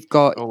if you've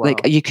got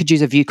like, you could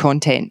use a view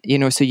content,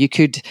 so you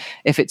could,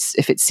 if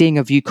it's seeing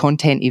a view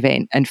content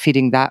event and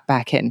feeding that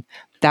back in,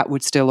 that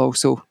would still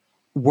also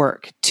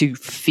work to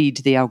feed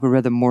the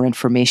algorithm more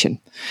information.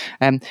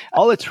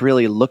 All it's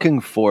really looking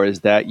for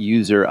is that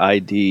user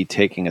ID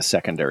taking a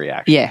secondary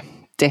action. Yeah,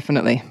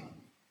 definitely.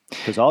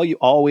 Because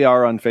all we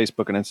are on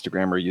Facebook and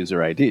Instagram are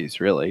user IDs,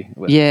 really,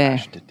 with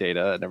hashed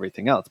data and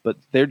everything else. But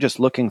they're just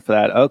looking for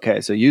that. Okay,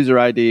 so user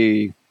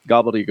ID,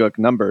 gobbledygook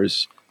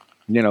numbers,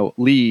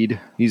 lead.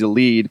 He's a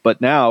lead,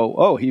 but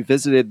now, he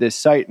visited this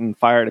site and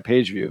fired a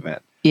page view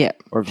event. Yeah,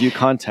 or view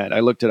content. I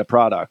looked at a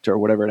product or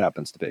whatever it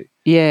happens to be.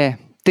 Yeah.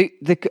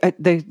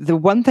 The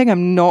one thing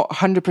I'm not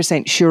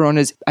 100% sure on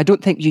is I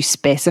don't think you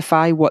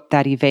specify what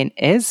that event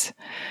is.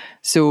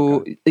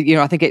 So,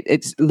 I think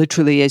it's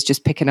literally is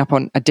just picking up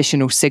on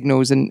additional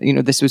signals. And,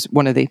 this was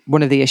one of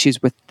the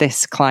issues with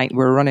this client we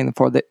were running them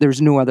for, that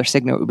there's no other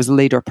signal. It was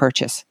lead or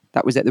purchase.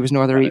 That was it. There was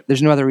no other,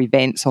 there's no other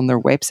events on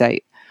their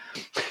website.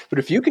 But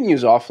if you can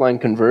use offline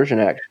conversion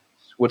actions,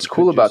 what's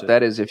cool about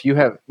that is if you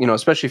have,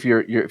 especially if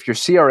you're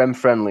CRM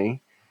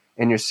friendly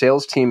and your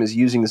sales team is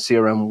using the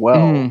CRM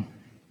well,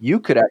 you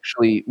could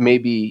actually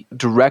maybe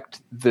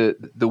direct the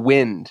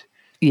wind.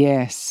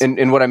 Yes.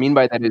 And what I mean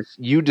by that is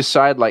you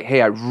decide, like,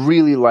 hey, I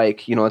really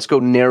like, let's go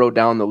narrow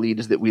down the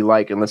leads that we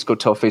like, and let's go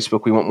tell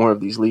Facebook we want more of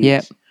these leads.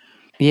 Yeah.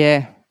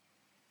 Yeah.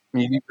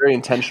 You'd be very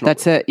intentional.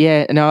 That's it.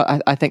 Yeah. No,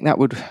 I think that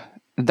would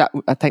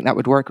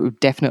work. It would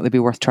definitely be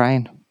worth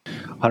trying.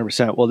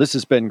 100%. Well, this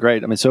has been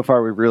great. I mean, so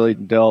far we've really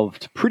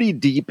delved pretty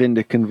deep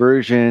into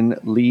conversion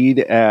lead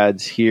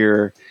ads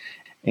here.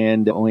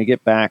 And when we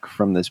get back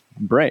from this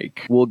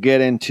break, we'll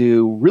get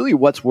into really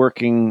what's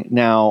working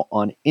now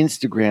on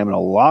Instagram and a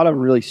lot of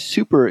really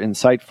super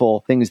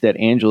insightful things that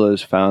Angela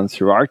has found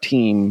through our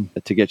team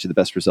to get you the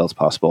best results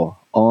possible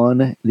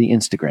on the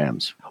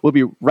Instagrams. We'll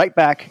be right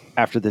back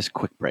after this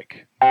quick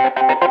break.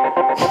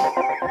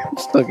 I'm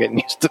still getting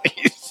used to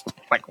these.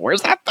 Like,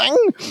 where's that thing?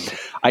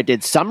 I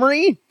did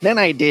summary, then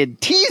I did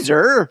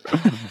teaser.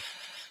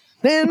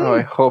 Then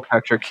I hope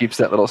Hector keeps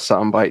that little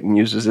soundbite and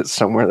uses it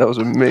somewhere. That was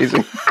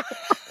amazing.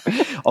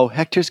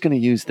 Hector's going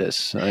to use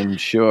this, I'm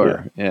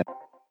sure. Yeah.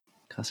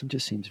 Custom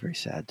just seems very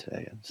sad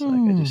today. It's like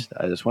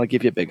I just want to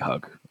give you a big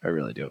hug. I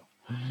really do.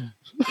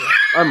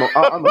 I'm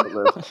going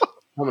to live.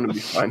 I'm going to be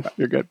fine.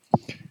 You're good.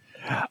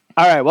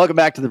 All right, welcome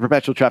back to the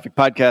Perpetual Traffic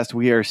Podcast.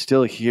 We are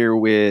still here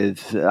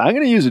with, I'm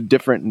going to use a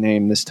different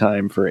name this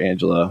time for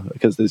Angela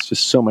because there's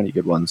just so many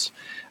good ones.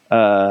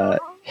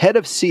 Head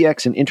of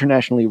CX and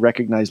internationally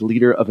recognized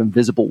leader of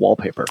Invisible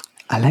Wallpaper.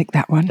 I like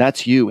that one.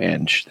 That's you,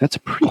 Ange. That's a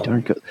pretty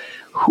darn good.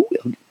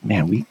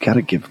 Man, we got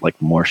to give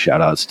like more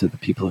shout outs to the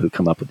people who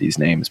come up with these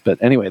names.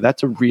 But anyway,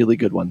 that's a really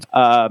good one.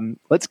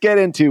 Let's get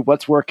into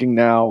what's working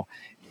now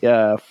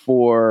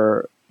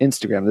for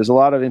Instagram. There's a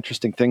lot of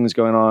interesting things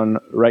going on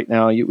right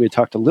now. We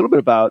talked a little bit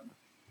about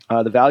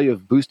the value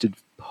of boosted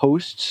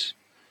posts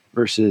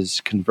versus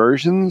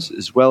conversions,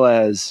 as well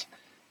as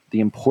the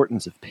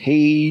importance of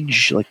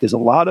page. Like, there's a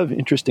lot of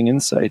interesting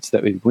insights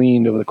that we've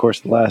gleaned over the course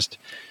of the last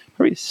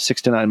probably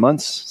 6 to 9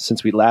 months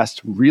since we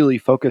last really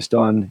focused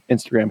on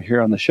Instagram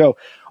here on the show.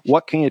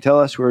 What can you tell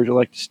us? Where would you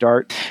like to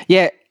start?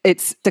 Yeah,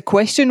 it's the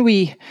question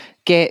we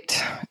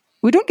get.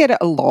 We don't get it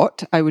a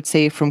lot, I would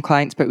say, from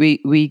clients, but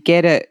we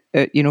get it,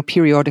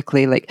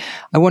 periodically. Like,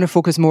 I want to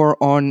focus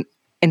more on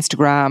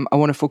Instagram. I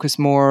want to focus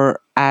more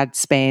ad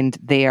spend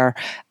there.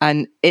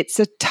 And it's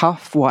a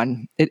tough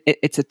one.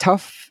 It's a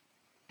tough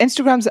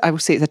Instagram's, I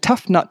would say, it's a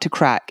tough nut to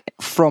crack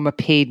from a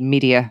paid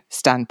media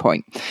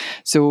standpoint.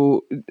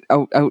 So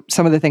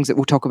some of the things that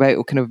we'll talk about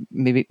will kind of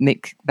maybe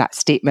make that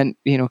statement,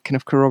 kind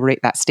of corroborate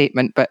that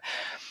statement. But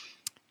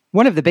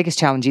one of the biggest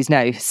challenges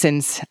now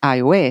since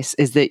iOS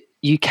is that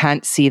you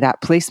can't see that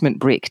placement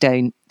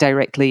breakdown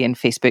directly in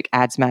Facebook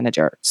Ads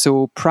Manager.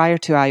 So prior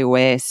to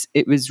iOS,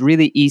 it was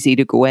really easy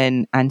to go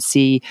in and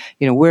see,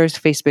 where's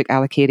Facebook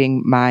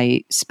allocating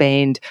my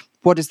spend?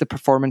 What does the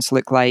performance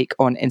look like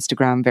on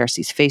Instagram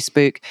versus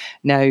Facebook?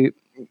 Now,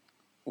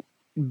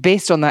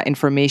 based on that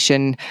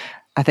information,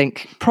 I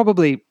think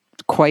probably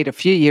quite a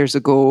few years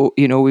ago,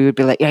 we would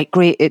be like, right,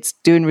 great, it's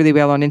doing really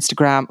well on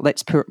Instagram.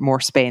 Let's put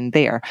more spend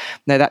there.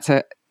 Now, that's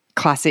a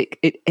classic.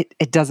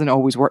 It doesn't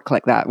always work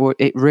like that. Well,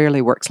 it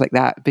rarely works like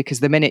that,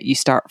 because the minute you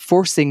start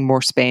forcing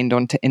more spend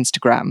onto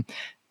Instagram,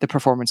 the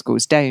performance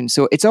goes down.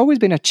 So it's always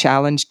been a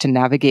challenge to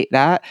navigate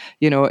that.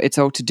 It's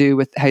all to do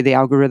with how the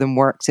algorithm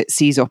works. It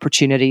sees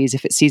opportunities.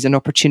 If it sees an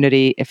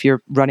opportunity, if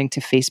you're running to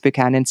Facebook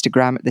and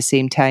Instagram at the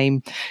same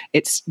time,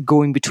 it's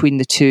going between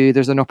the two.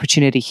 There's an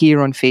opportunity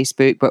here on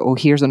Facebook, but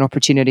here's an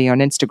opportunity on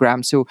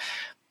Instagram. So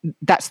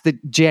that's the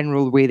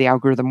general way the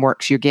algorithm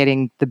works. You're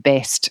getting the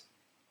best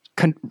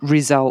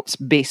results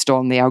based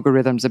on the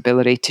algorithm's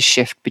ability to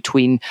shift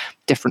between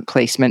different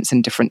placements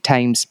and different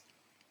times.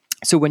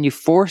 So when you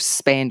force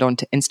spend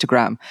onto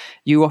Instagram,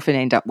 you often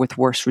end up with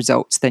worse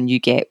results than you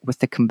get with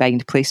the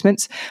combined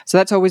placements. So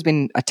that's always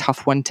been a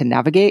tough one to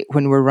navigate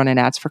when we're running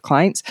ads for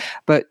clients.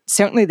 But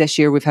certainly this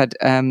year we've had,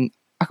 in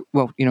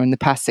the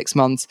past 6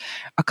 months,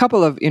 a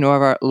couple of, of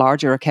our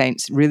larger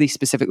accounts really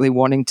specifically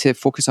wanting to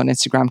focus on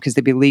Instagram because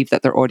they believe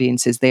that their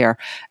audience is there.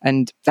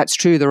 And that's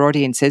true, their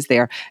audience is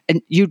there.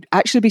 And you'd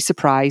actually be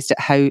surprised at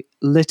how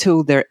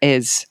little there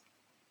is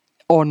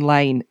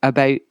online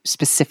about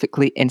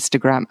specifically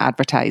Instagram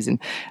advertising.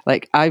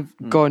 Like, I've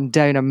gone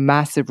down a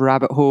massive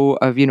rabbit hole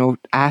of,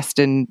 asked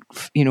in,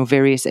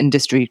 various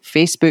industry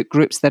Facebook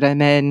groups that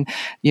I'm in,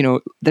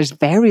 there's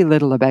very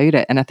little about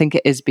it. And I think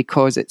it is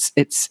because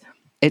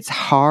it's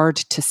hard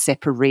to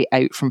separate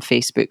out from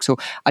Facebook. So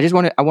I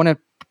want to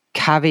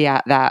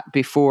caveat that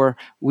before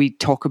we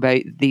talk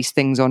about these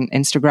things on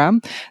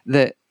Instagram,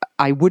 that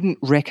I wouldn't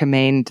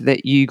recommend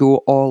that you go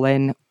all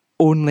in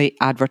only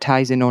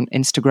advertising on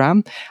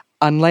Instagram,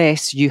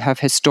 unless you have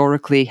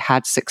historically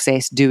had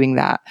success doing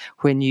that,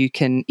 when you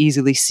can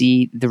easily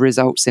see the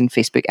results in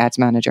Facebook Ads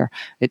Manager.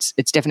 It's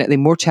definitely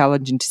more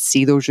challenging to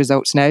see those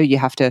results now. You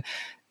have to,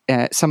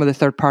 some of the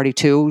third-party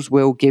tools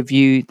will give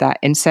you that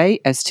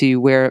insight as to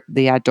where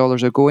the ad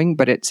dollars are going,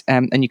 but it's,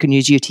 and you can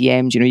use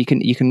UTMs,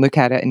 you can look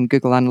at it in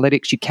Google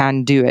Analytics, you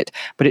can do it,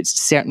 but it's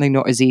certainly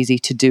not as easy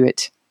to do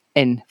it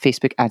in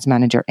Facebook Ads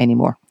Manager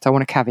anymore. So I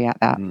want to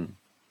caveat that.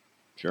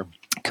 Sure.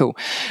 Cool.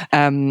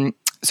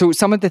 So I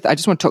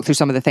just want to talk through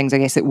some of the things, I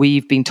guess, that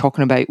we've been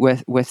talking about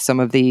with some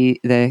of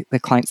the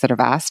clients that have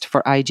asked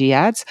for IG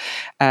ads.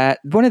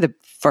 One of the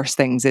first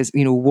things is,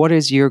 what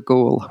is your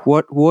goal?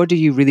 What do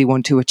you really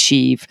want to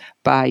achieve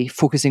by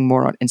focusing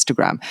more on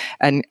Instagram?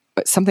 And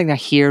something I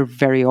hear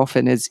very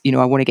often is,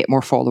 I want to get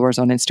more followers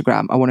on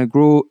Instagram. I want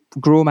to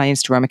grow my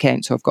Instagram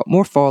account so I've got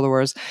more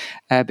followers,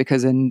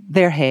 because in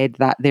their head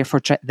that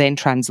therefore then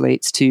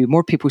translates to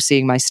more people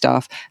seeing my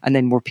stuff and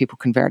then more people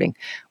converting.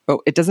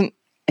 Well, it doesn't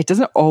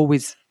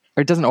always,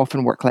 or it doesn't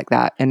often work like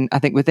that. And I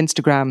think with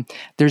Instagram,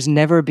 there's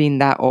never been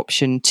that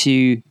option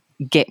to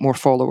get more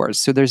followers.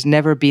 So there's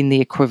never been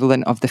the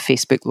equivalent of the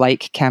Facebook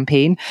like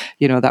campaign.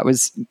 That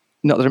was,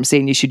 not that I'm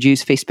saying you should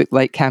use Facebook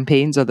like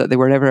campaigns or that they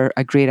were ever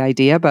a great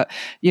idea, but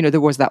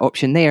there was that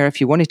option there. If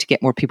you wanted to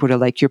get more people to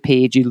like your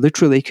page, you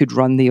literally could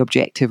run the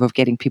objective of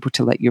getting people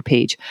to like your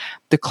page.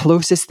 The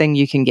closest thing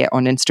you can get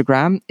on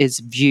Instagram is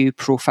view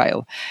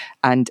profile.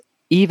 And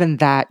even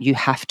that, you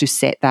have to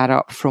set that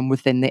up from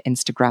within the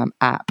Instagram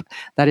app.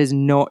 That is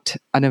not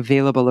an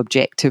available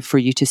objective for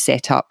you to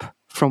set up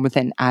from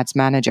within Ads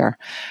Manager.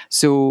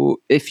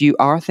 So if you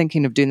are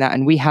thinking of doing that,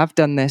 and we have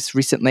done this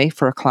recently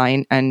for a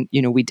client, and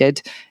we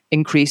did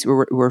increase, we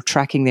were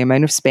tracking the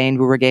amount of spend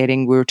we were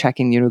getting, we were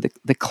tracking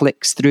the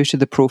clicks through to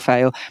the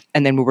profile,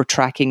 and then we were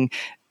tracking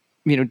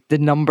the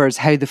numbers,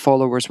 how the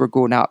followers were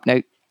going up.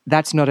 Now,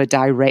 that's not a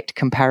direct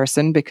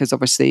comparison because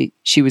obviously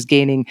she was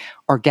gaining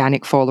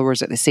organic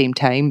followers at the same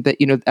time. But,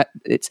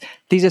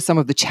 these are some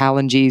of the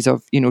challenges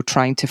of,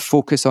 trying to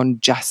focus on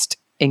just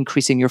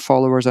increasing your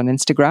followers on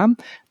Instagram.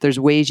 There's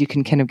ways you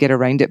can kind of get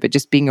around it, but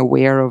just being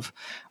aware of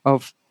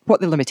what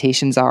the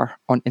limitations are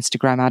on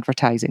Instagram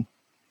advertising.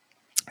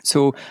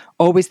 So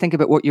always think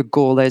about what your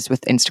goal is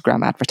with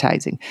Instagram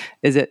advertising.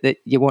 Is it that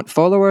you want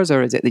followers,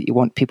 or is it that you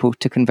want people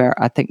to convert?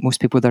 I think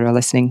most people that are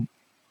listening,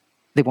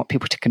 they want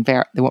people to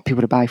convert. They want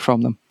people to buy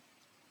from them.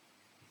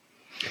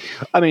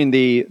 I mean,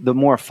 the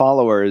more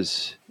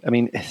followers, I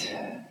mean,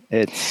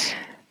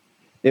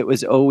 it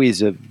was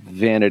always a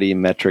vanity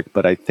metric,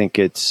 but I think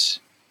it's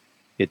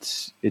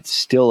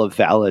still a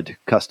valid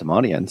custom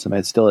audience. I mean,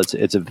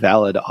 it's a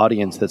valid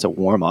audience that's a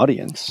warm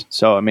audience.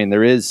 So, I mean,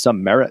 there is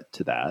some merit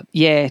to that.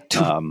 Yeah,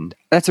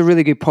 that's a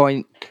really good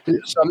point.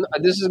 So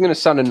this is going to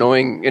sound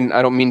annoying, and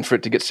I don't mean for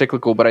it to get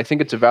cyclical, but I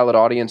think it's a valid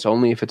audience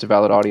only if it's a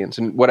valid audience.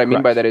 And what I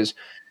mean by that is,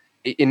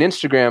 in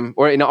Instagram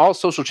or in all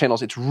social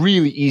channels, it's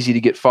really easy to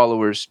get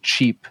followers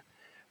cheap,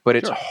 but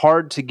it's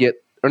hard to get.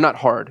 Or not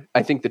hard.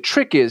 I think the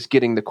trick is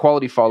getting the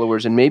quality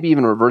followers and maybe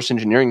even reverse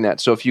engineering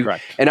that. So if you,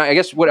 and I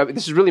guess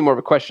this is really more of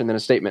a question than a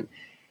statement.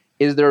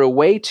 Is there a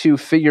way to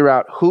figure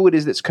out who it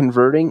is that's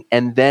converting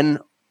and then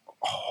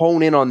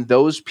hone in on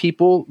those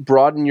people,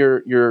 broaden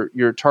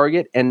your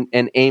target and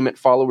aim at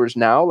followers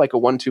now, like a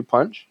 1-2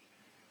 punch?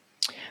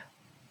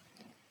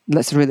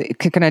 Let's really,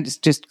 can I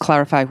just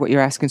clarify what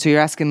you're asking? So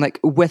you're asking, like,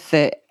 with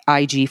the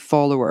IG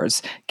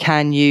followers,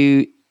 can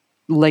you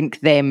link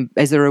them?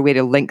 Is there a way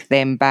to link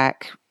them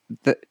back?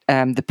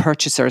 The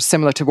purchasers,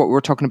 similar to what we were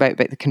talking about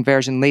the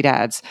conversion lead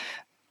ads.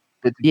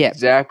 That's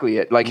exactly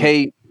it. Like,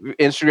 hey,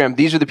 Instagram,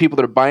 these are the people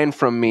that are buying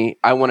from me.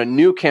 I want a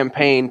new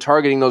campaign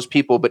targeting those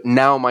people, but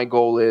now my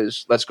goal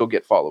is let's go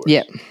get followers.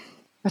 Yeah,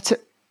 that's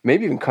it.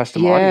 Maybe even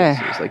custom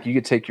audiences. Like, you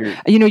could take your...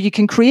 you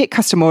can create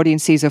custom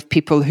audiences of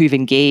people who've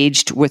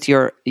engaged with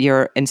your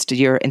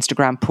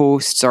Instagram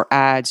posts or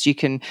ads. You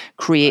can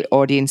create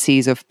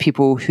audiences of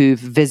people who've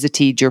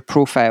visited your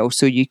profile.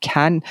 So you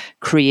can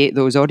create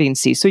those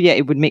audiences. So yeah,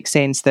 it would make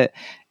sense that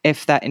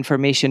if that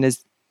information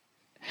is...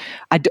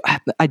 I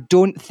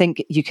don't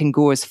think you can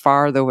go as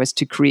far, though, as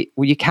to create...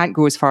 Well, you can't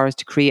go as far as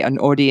to create an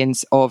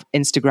audience of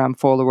Instagram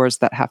followers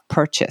that have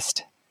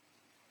purchased.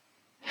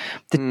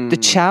 The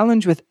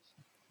challenge with...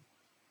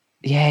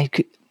 Yeah,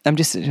 I'm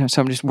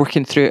just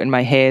working through it in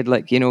my head.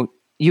 Like, you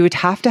would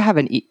have to have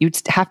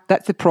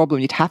that's the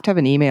problem. You'd have to have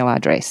an email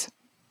address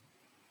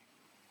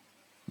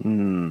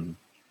to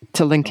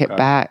link it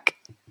back.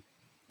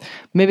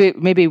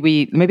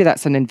 Maybe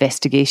that's an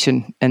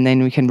investigation, and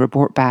then we can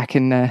report back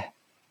in a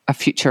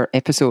future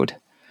episode.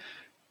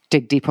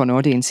 Dig deep on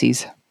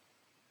audiences.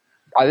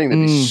 I think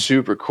that'd be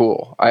super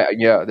cool.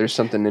 There's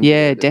something in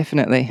there that,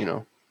 definitely.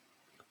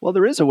 Well,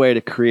 there is a way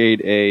to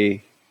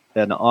create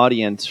an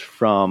audience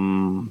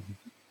from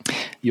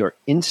your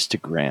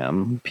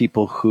Instagram,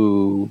 people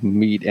who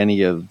meet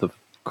any of the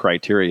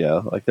criteria.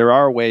 Like, there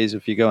are ways,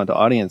 if you go into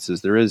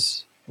audiences, there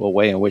is a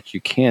way in which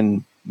you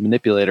can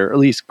manipulate or at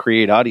least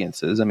create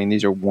audiences. I mean,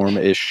 these are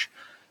warm-ish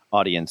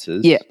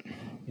audiences. Yeah.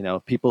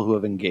 People who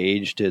have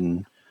engaged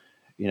in,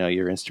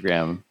 your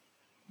Instagram.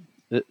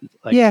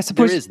 I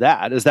suppose there is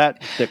that. Is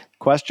that the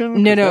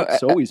question? No.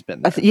 It's always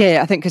been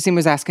there. I think Kasim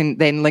was asking,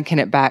 then linking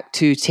it back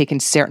to taking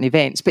certain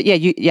events. But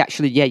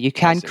you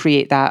can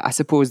create that. I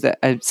suppose that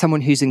someone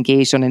who's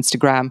engaged on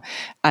Instagram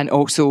and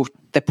also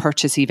the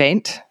purchase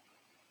event,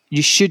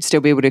 you should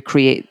still be able to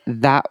create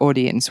that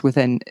audience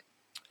within.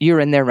 You're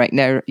in there right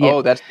now. Yeah.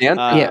 Oh, that's the end.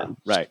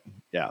 Right.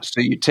 Yeah.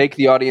 So you take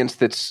the audience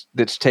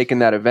that's taken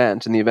that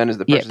event, and the event is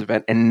the purchase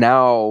event, and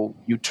now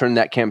you turn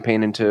that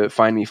campaign into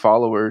find me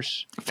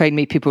followers. Find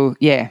me people,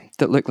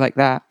 that look like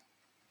that.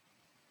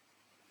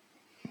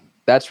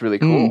 That's really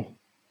cool.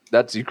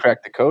 You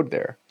cracked the code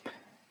there.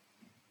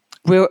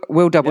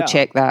 We'll double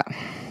check that.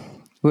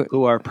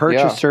 Who are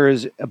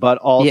purchasers, but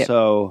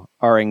also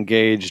are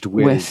engaged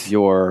with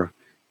your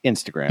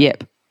Instagram.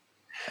 Yep.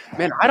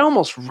 Man, I'd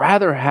almost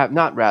rather have,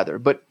 not rather,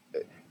 but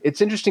it's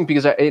interesting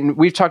because and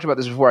we've talked about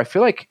this before. I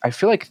feel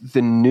like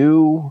the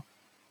new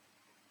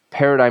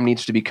paradigm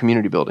needs to be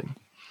community building,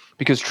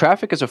 because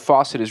traffic as a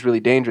faucet is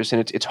really dangerous,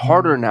 and it's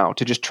harder now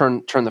to just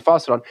turn the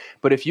faucet on.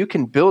 But if you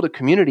can build a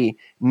community,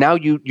 now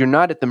you're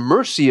not at the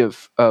mercy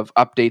of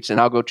updates and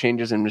algo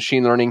changes and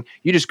machine learning.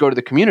 You just go to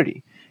the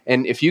community,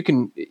 and if you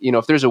can,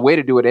 if there's a way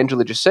to do what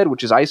Angela just said,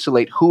 which is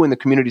isolate who in the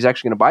community is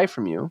actually going to buy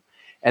from you,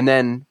 and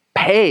then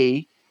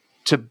pay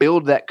to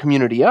build that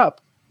community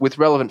up with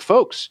relevant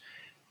folks.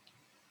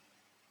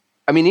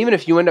 I mean, even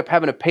if you end up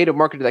having to pay to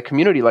market to that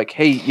community, like,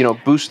 hey,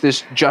 boost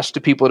this just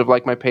to people that have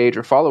liked my page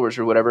or followers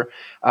or whatever,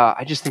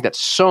 I just think that's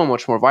so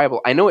much more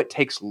viable. I know it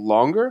takes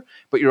longer,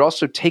 but you're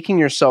also taking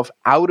yourself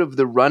out of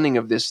the running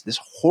of this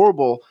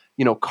horrible,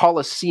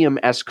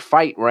 Colosseum-esque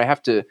fight where I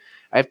have to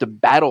I have to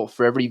battle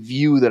for every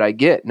view that I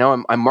get.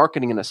 Now I'm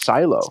marketing in a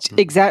silo.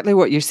 Exactly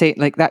what you're saying.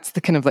 Like that's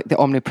the kind of like the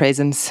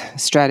omnipresence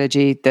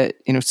strategy that,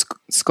 you know,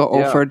 Scott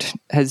Alford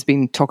has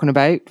been talking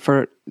about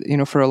for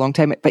a long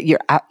time. But you're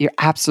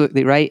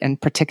absolutely right.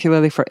 And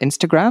particularly for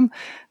Instagram,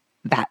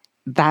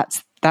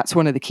 that's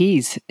one of the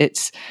keys.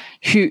 It's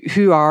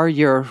who are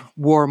your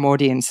warm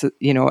audience,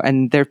 you know,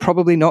 and they're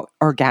probably not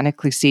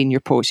organically seeing your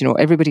posts. You know,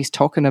 everybody's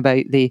talking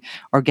about the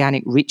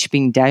organic reach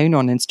being down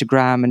on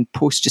Instagram and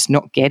posts just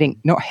not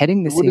hitting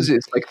the same. What is it?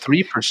 It's like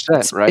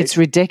 3%, right? It's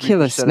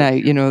ridiculous now,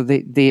 you know,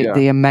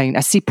 the amount. I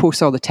see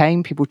posts all the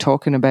time, people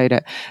talking about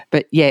it.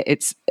 But yeah,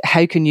 it's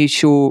how can you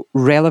show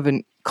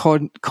relevant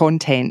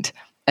content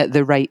at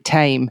the right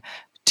time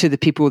to the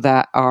people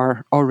that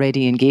are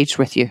already engaged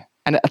with you?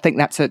 And I think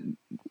that's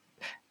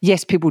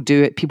yes, people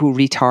do it, people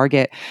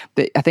retarget,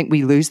 but I think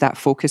we lose that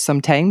focus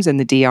sometimes in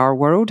the DR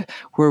world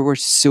where we're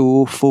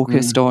so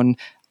focused on,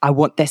 I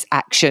want this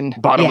action.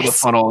 Bottom of the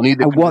funnel, need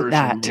the conversion.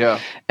 I want that. Yeah.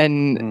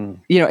 And,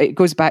 you know, it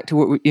goes back to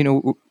what,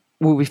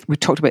 we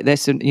talked about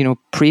this and, you know,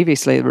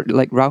 previously,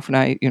 like Ralph and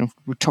I, you know,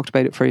 we talked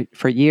about it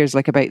for years,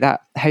 like about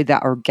that, how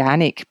that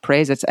organic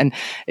presence, and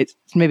it's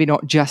maybe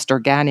not just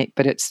organic,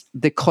 but it's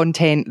the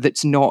content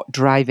that's not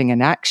driving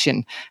an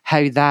action,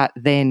 how that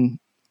then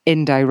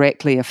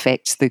indirectly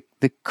affects the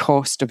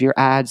cost of your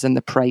ads and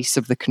the price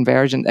of the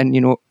conversion, and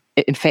you know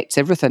it affects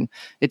everything.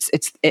 It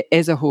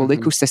is a whole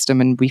ecosystem,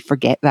 and we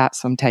forget that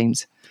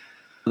sometimes.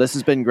 This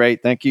has been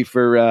great. Thank you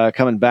for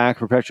coming back,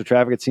 Perpetual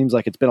Traffic. It seems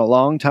like it's been a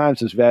long time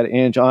since we've had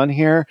Ange on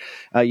here.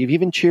 You've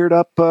even cheered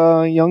up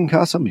young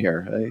Kasim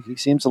here. He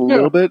seems a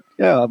little bit,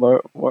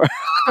 more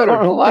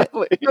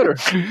lively. Better.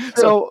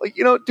 So,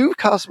 you know, do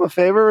Kasim a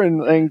favor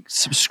and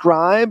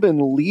subscribe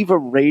and leave a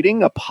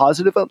rating, a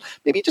positive,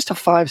 maybe just a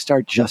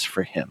 5-star just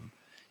for him.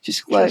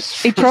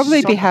 He'd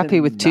probably be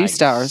happy with 2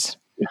 stars.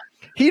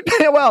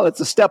 It's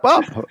a step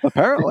up,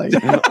 apparently.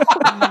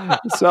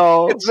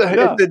 So it's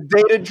a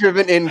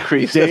data-driven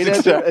increase.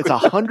 It's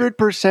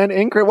 100%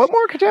 increase. What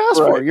more could you ask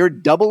for? You're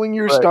doubling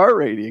your star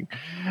rating.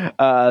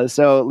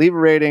 So leave a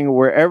rating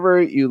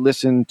wherever you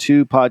listen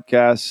to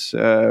podcasts.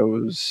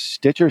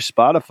 Stitcher,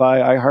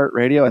 Spotify,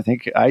 iHeartRadio, I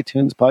think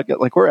iTunes podcast.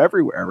 Like we're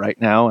everywhere right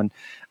now, and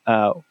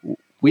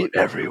we're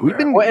everywhere.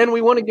 And we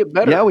want to get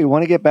better. Yeah, we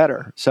want to get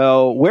better.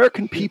 So where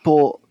can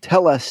people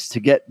tell us to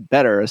get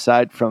better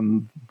aside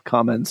from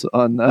comments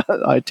on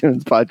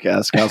iTunes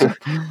podcast?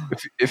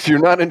 If you're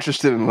not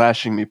interested in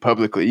lashing me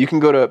publicly, you can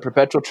go to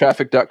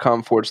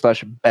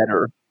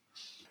perpetualtraffic.com/better.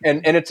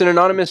 And it's an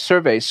anonymous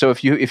survey. So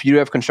if you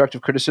have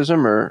constructive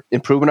criticism or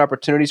improvement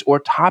opportunities or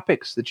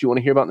topics that you want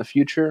to hear about in the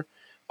future,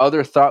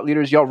 other thought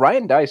leaders,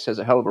 Ryan Dice has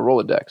a hell of a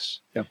Rolodex.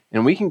 Yeah.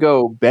 And we can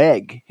go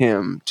beg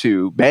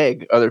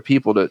other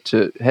people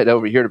to head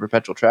over here to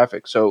Perpetual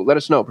Traffic. So let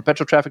us know,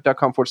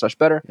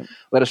 perpetualtraffic.com/better. Yep.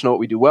 Let us know what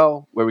we do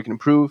well, where we can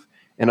improve,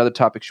 and other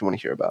topics you want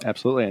to hear about.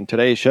 Absolutely. And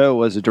today's show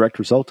was a direct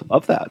result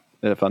of that,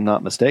 if I'm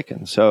not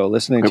mistaken. So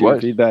listening to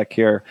your feedback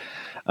here,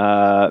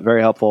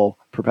 very helpful.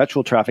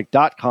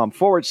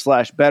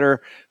 perpetualtraffic.com/better.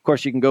 Of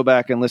course, you can go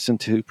back and listen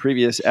to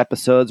previous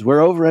episodes.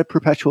 We're over at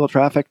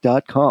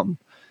perpetualtraffic.com.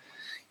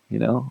 You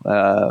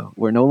know,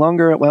 we're no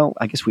longer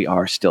I guess we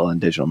are still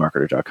on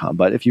digitalmarketer.com.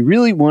 But if you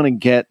really want to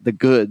get the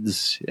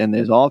goods, and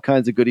there's all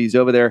kinds of goodies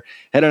over there,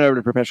 head on over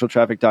to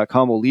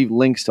perpetualtraffic.com. We'll leave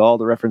links to all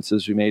the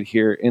references we made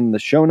here in the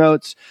show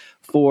notes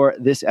for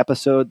this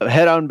episode.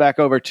 Head on back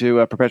over to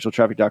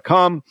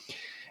perpetualtraffic.com.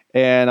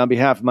 And on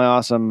behalf of my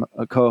awesome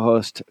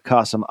co-host,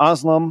 Kasim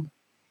Aslam,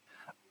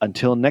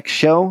 until next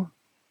show,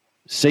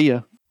 see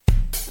ya.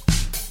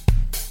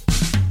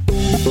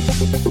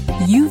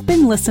 You've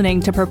been listening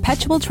to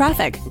Perpetual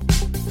Traffic,